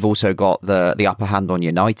we've also got the upper hand on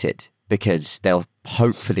United, because they'll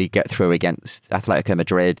hopefully get through against Atletico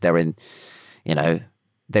Madrid. They're in,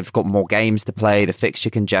 they've got more games to play, the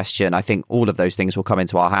fixture congestion. I think all of those things will come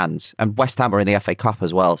into our hands. And West Ham are in the FA Cup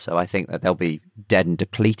as well, so I think that they'll be dead and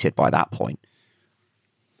depleted by that point.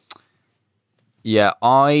 Yeah,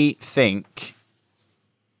 I think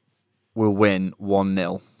we'll win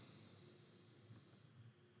 1-0.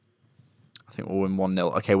 I think we'll win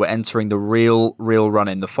 1-0. Okay, we're entering the real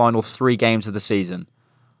run-in, the final 3 games of the season.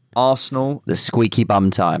 Arsenal... The squeaky bum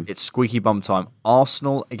time. It's squeaky bum time.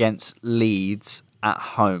 Arsenal against Leeds at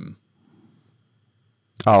home.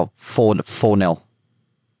 Oh, 4-0.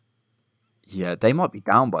 Yeah, they might be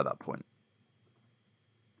down by that point.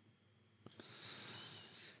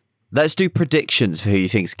 Let's do predictions for who you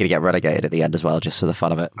think is going to get relegated at the end as well, just for the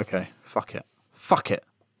fun of it. Okay, fuck it.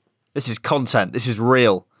 This is content. This is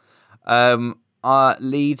real. Leeds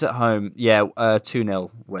at home,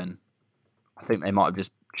 2-0 win. I think they might have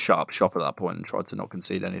just shut up shop at that point and tried to not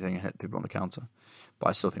concede anything and hit people on the counter. But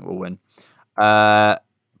I still think we'll win.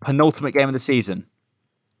 Penultimate game of the season.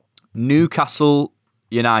 Newcastle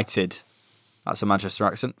United. That's a Manchester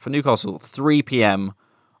accent. For Newcastle, 3 p.m.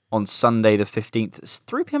 on Sunday the 15th. It's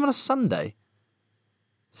 3 p.m. on a Sunday.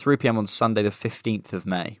 3 p.m. on Sunday the 15th of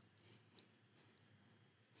May.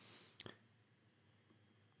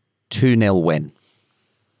 2-0 win.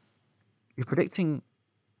 You're predicting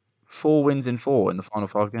 4 wins in 4 in the final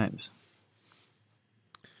 5 games.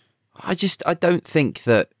 I don't think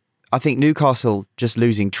that... I think Newcastle just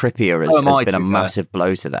losing Trippier has been a massive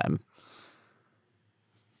blow to them.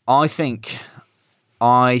 I think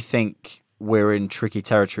we're in tricky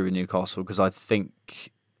territory with Newcastle because I think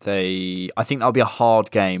that'll be a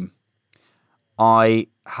hard game.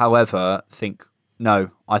 However, think we're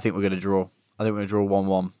going to draw. I think we're going to draw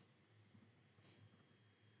 1-1.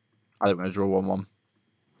 I think we're going to draw 1-1.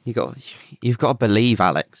 You've got to believe,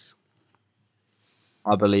 Alex.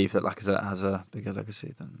 I believe that Lacazette has a bigger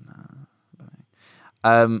legacy than...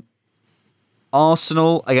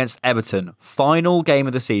 Arsenal against Everton. Final game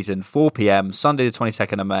of the season, 4 p.m, Sunday the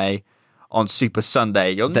 22nd of May on Super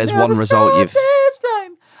Sunday. There's one result you've... This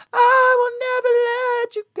time, I will never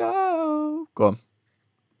let you go. Go on.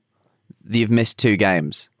 You've missed 2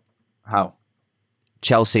 games. How?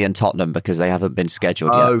 Chelsea and Tottenham, because they haven't been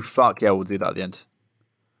scheduled yet. Oh, fuck. Yeah, we'll do that at the end.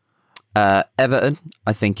 Everton,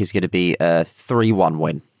 I think, is going to be a 3-1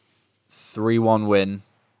 win. 3-1 win.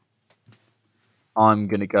 I'm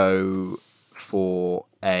going to go for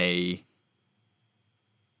a...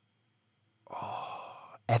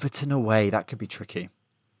 Everton away. That could be tricky.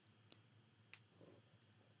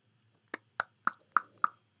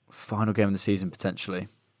 Final game of the season, potentially.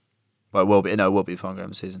 Well, it will be. No, it will be the final game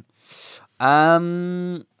of the season.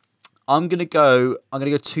 I'm gonna go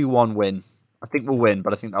 2-1 win. I think we'll win,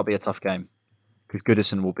 but I think that'll be a tough game because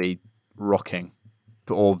Goodison will be rocking,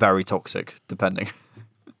 or very toxic, depending.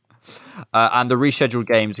 And the rescheduled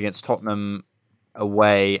games against Tottenham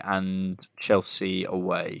away and Chelsea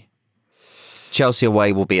away. Chelsea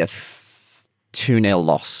away will be a 2-0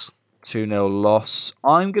 loss. 2-0 loss.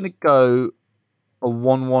 I'm going to go a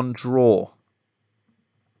 1-1 draw.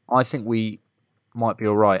 I think we might be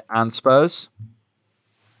all right. And Spurs?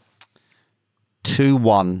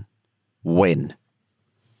 2-1 win.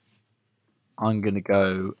 I'm going to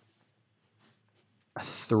go a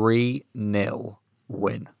 3-0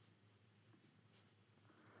 win.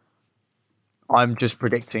 I'm just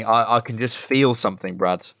predicting. I can just feel something,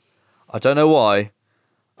 Brad. I don't know why.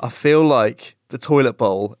 I feel like the toilet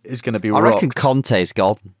bowl is going to be rocked. I reckon Conte's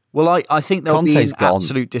gone. Well, I think they'll be in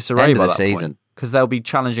absolute disarray End by of the that season. point. Because they'll be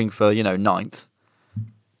challenging for, 9th.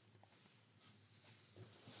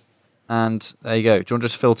 And there you go. Do you want to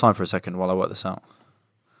just fill time for a second while I work this out?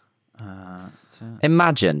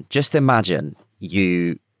 Just imagine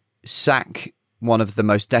you sack one of the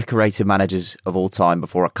most decorated managers of all time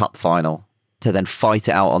before a cup final to then fight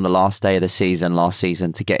it out on the last day of the season, last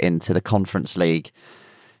season, to get into the Conference League,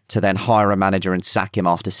 to then hire a manager and sack him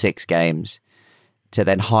after 6 games. to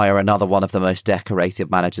then hire another one of the most decorated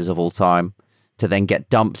managers of all time, to then get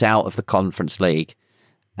dumped out of the Conference League,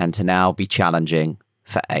 and to now be challenging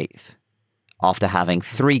for 8th after having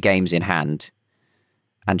 3 games in hand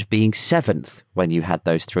and being 7th when you had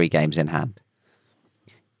those 3 games in hand.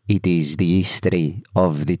 It is the history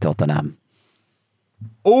of the Tottenham.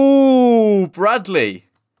 Oh, Bradley.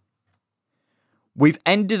 We've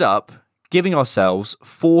ended up giving ourselves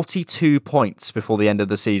 42 points before the end of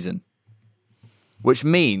the season. Which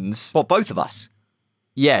means... What, both of us?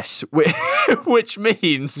 Yes. Which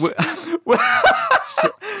means...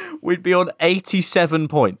 we'd be on 87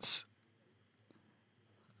 points.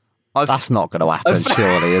 That's not going to happen,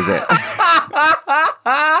 surely, is it?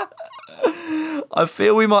 I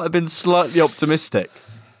feel we might have been slightly optimistic.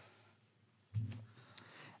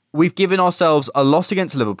 We've given ourselves a loss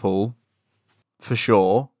against Liverpool, for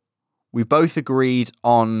sure. We both agreed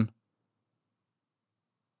on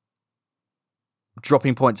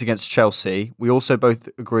dropping points against Chelsea. We also both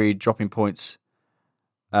agreed dropping points.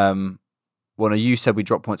 Well, no, you said we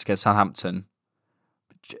dropped points against Southampton,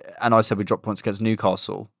 and I said we dropped points against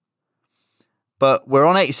Newcastle. But we're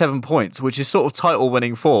on 87 points, which is sort of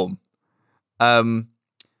title-winning form. So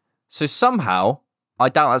somehow, I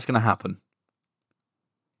doubt that's going to happen.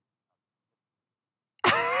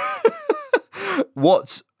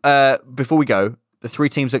 Before we go, the 3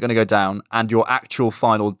 teams that are going to go down and your actual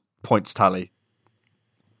final points tally.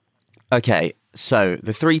 Okay, so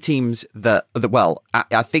the 3 teams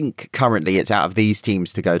I think currently it's out of these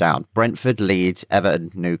teams to go down. Brentford, Leeds,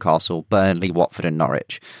 Everton, Newcastle, Burnley, Watford and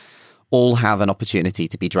Norwich all have an opportunity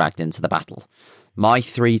to be dragged into the battle. My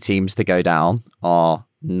 3 teams to go down are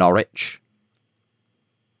Norwich,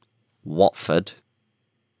 Watford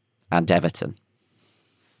and Everton.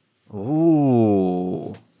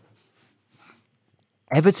 Ooh.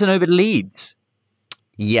 Everton over Leeds?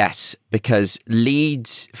 Yes, because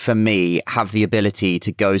Leeds, for me, have the ability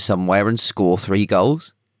to go somewhere and score 3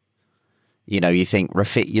 goals. You know, you think,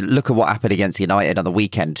 you look at what happened against United on the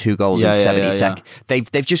weekend, 2 goals in 70 seconds.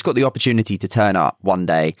 They've just got the opportunity to turn up one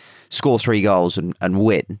day, score 3 goals and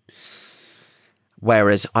win.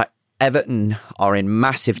 Whereas Everton are in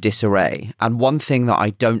massive disarray. And one thing that I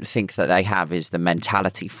don't think that they have is the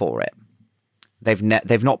mentality for it.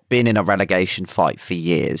 They've not been in a relegation fight for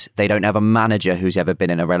years. They don't have a manager who's ever been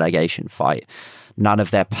in a relegation fight. None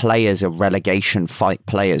of their players are relegation fight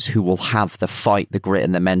players who will have the fight, the grit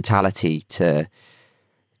and the mentality to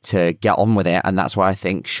get on with it. And that's why I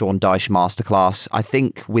think Sean Dyche masterclass. I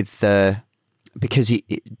think because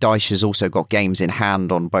Dyche has also got games in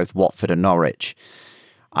hand on both Watford and Norwich.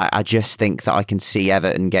 I just think that I can see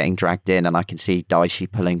Everton getting dragged in and I can see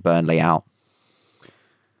Dyche pulling Burnley out.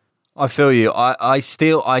 I feel you. I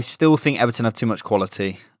still think Everton have too much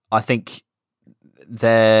quality. I think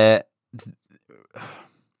they're...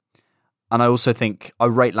 And I also think I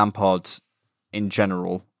rate Lampard in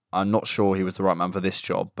general. I'm not sure he was the right man for this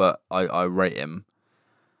job, but I rate him.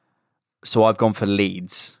 So I've gone for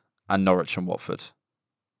Leeds and Norwich and Watford.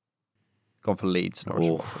 Gone for Leeds, Norwich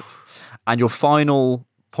and Watford. And your final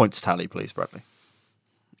points tally, please, Bradley.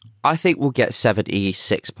 I think we'll get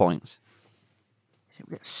 76 points.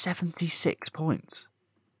 We'll get 76 points?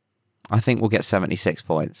 I think we'll get 76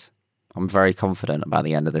 points. I'm very confident about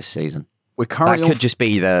the end of this season. We're currently that could just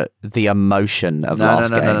be the emotion of the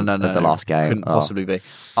last game. Couldn't possibly be.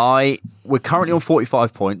 We're currently on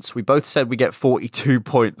 45 points. We both said we get 42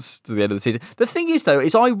 points to the end of the season. The thing is, though,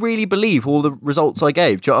 is I really believe all the results I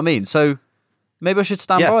gave. Do you know what I mean? So maybe I should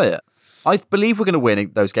stand by it. I believe we're going to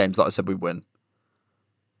win those games like I said we'd win.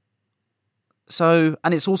 So,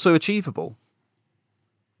 and it's also achievable.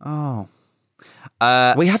 Oh.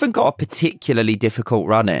 We haven't got a particularly difficult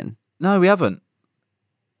run in. No, we haven't.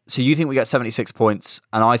 So you think we get 76 points,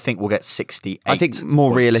 and I think we'll get 68 I think more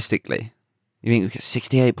points. Realistically. You think we get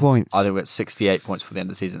 68 points? I think we get 68 points for the end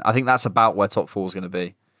of the season. I think that's about where top 4 is going to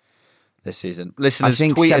be this season. Listeners, I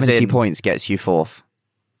think tweet 70 points gets you 4th.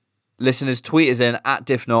 Listeners, tweet us in at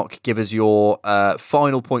Diffknock. Give us your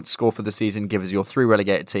final point score for the season. Give us your 3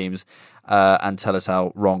 relegated teams, and tell us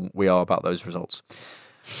how wrong we are about those results.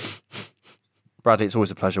 Bradley, it's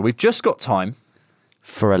always a pleasure. We've just got time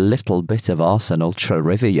for a little bit of Arsenal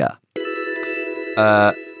trivia.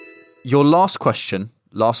 Your last question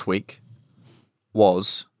last week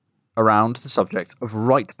was around the subject of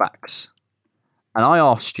right backs. And I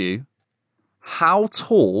asked you, how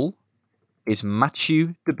tall is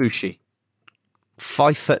Mathieu Debuchy?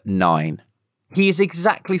 5'9". He is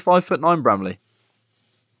exactly 5'9", Bramley.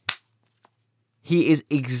 He is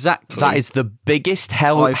exactly... That is the biggest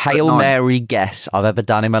Hail Mary guess I've ever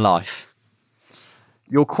done in my life.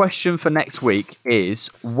 Your question for next week is,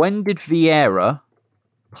 when did Vieira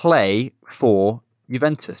play for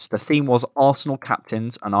Juventus? The theme was Arsenal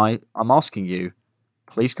captains, and I'm asking you,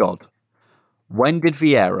 please God, when did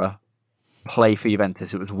Vieira play for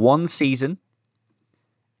Juventus? It was one season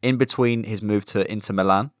in between his move to Inter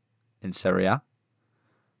Milan in Serie A.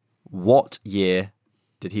 What year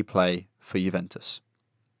did he play for Juventus?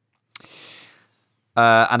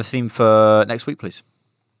 And a theme for next week, please.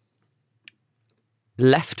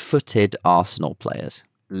 Left-footed Arsenal players.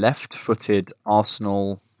 Left-footed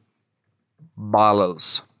Arsenal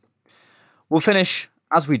ballers. We'll finish,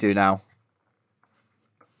 as we do now,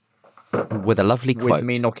 with a lovely quote. With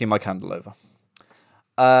me knocking my candle over.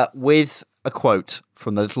 With a quote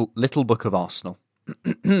from the little book of Arsenal.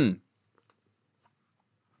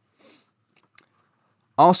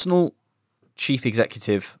 Arsenal Chief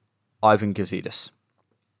Executive Ivan Gazidis,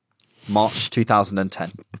 March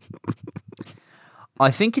 2010.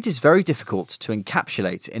 I think it is very difficult to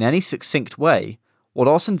encapsulate in any succinct way what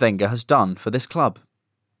Arsene Wenger has done for this club.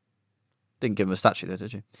 Didn't give him a statue there,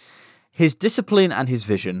 did you? His discipline and his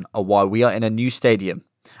vision are why we are in a new stadium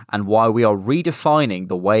and why we are redefining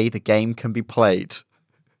the way the game can be played.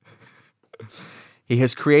 He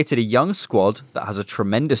has created a young squad that has a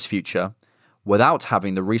tremendous future without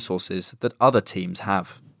having the resources that other teams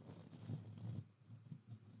have.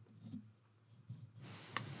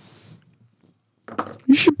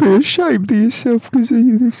 You should be ashamed of yourself because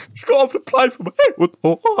of this. You got off to play for me.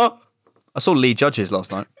 I saw Lee Judges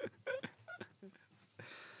last night.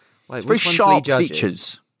 Wait, very sharp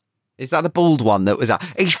features. Is that the bald one that was like,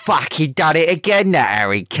 he's fucking done it again, that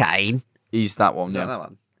Harry Kane? He's that one, That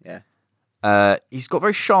one? Yeah. He's got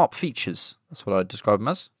very sharp features. That's what I'd describe him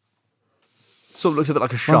as. Sort of looks a bit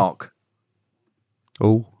like a shark.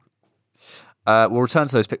 Oh. We'll return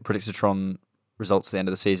to those Predictatron results at the end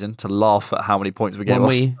of the season to laugh at how many points we get.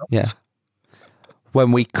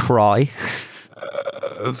 When we cry.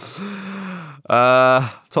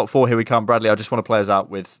 Top four, here we come. Bradley, I just want to play us out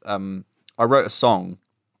with... I wrote a song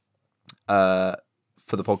for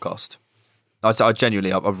the podcast. I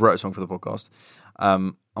genuinely, I've wrote a song for the podcast.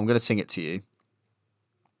 I'm going to sing it to you.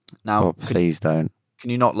 Now, please don't. Can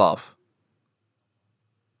you not laugh?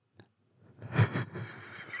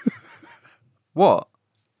 What?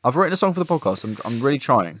 I've written a song for the podcast. I'm really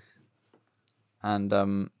trying, and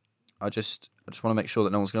I just want to make sure that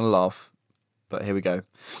no one's going to laugh. But here we go.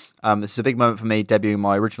 This is a big moment for me, debuting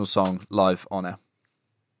my original song live on air.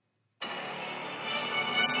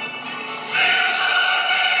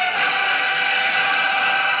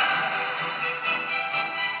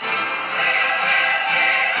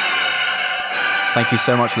 Thank you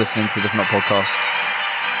so much for listening to the Different Knock podcast.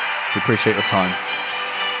 We appreciate your time.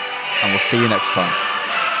 And we'll see you next time.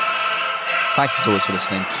 Thanks as always for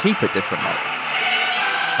listening. Keep it different, Knock.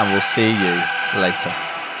 And we'll see you later.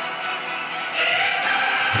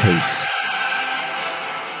 Peace.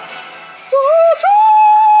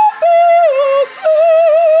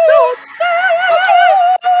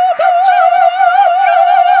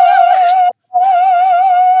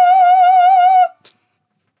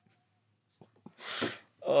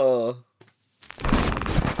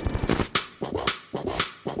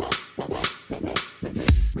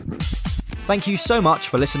 Thank you so much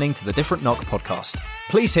for listening to the Different Knock podcast.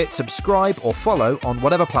 Please hit subscribe or follow on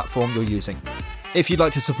whatever platform you're using. If you'd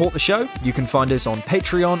like to support the show, you can find us on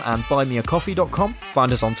Patreon and buymeacoffee.com,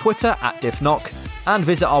 find us on Twitter @diffknock, and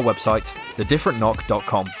visit our website,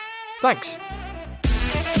 thedifferentknock.com. Thanks!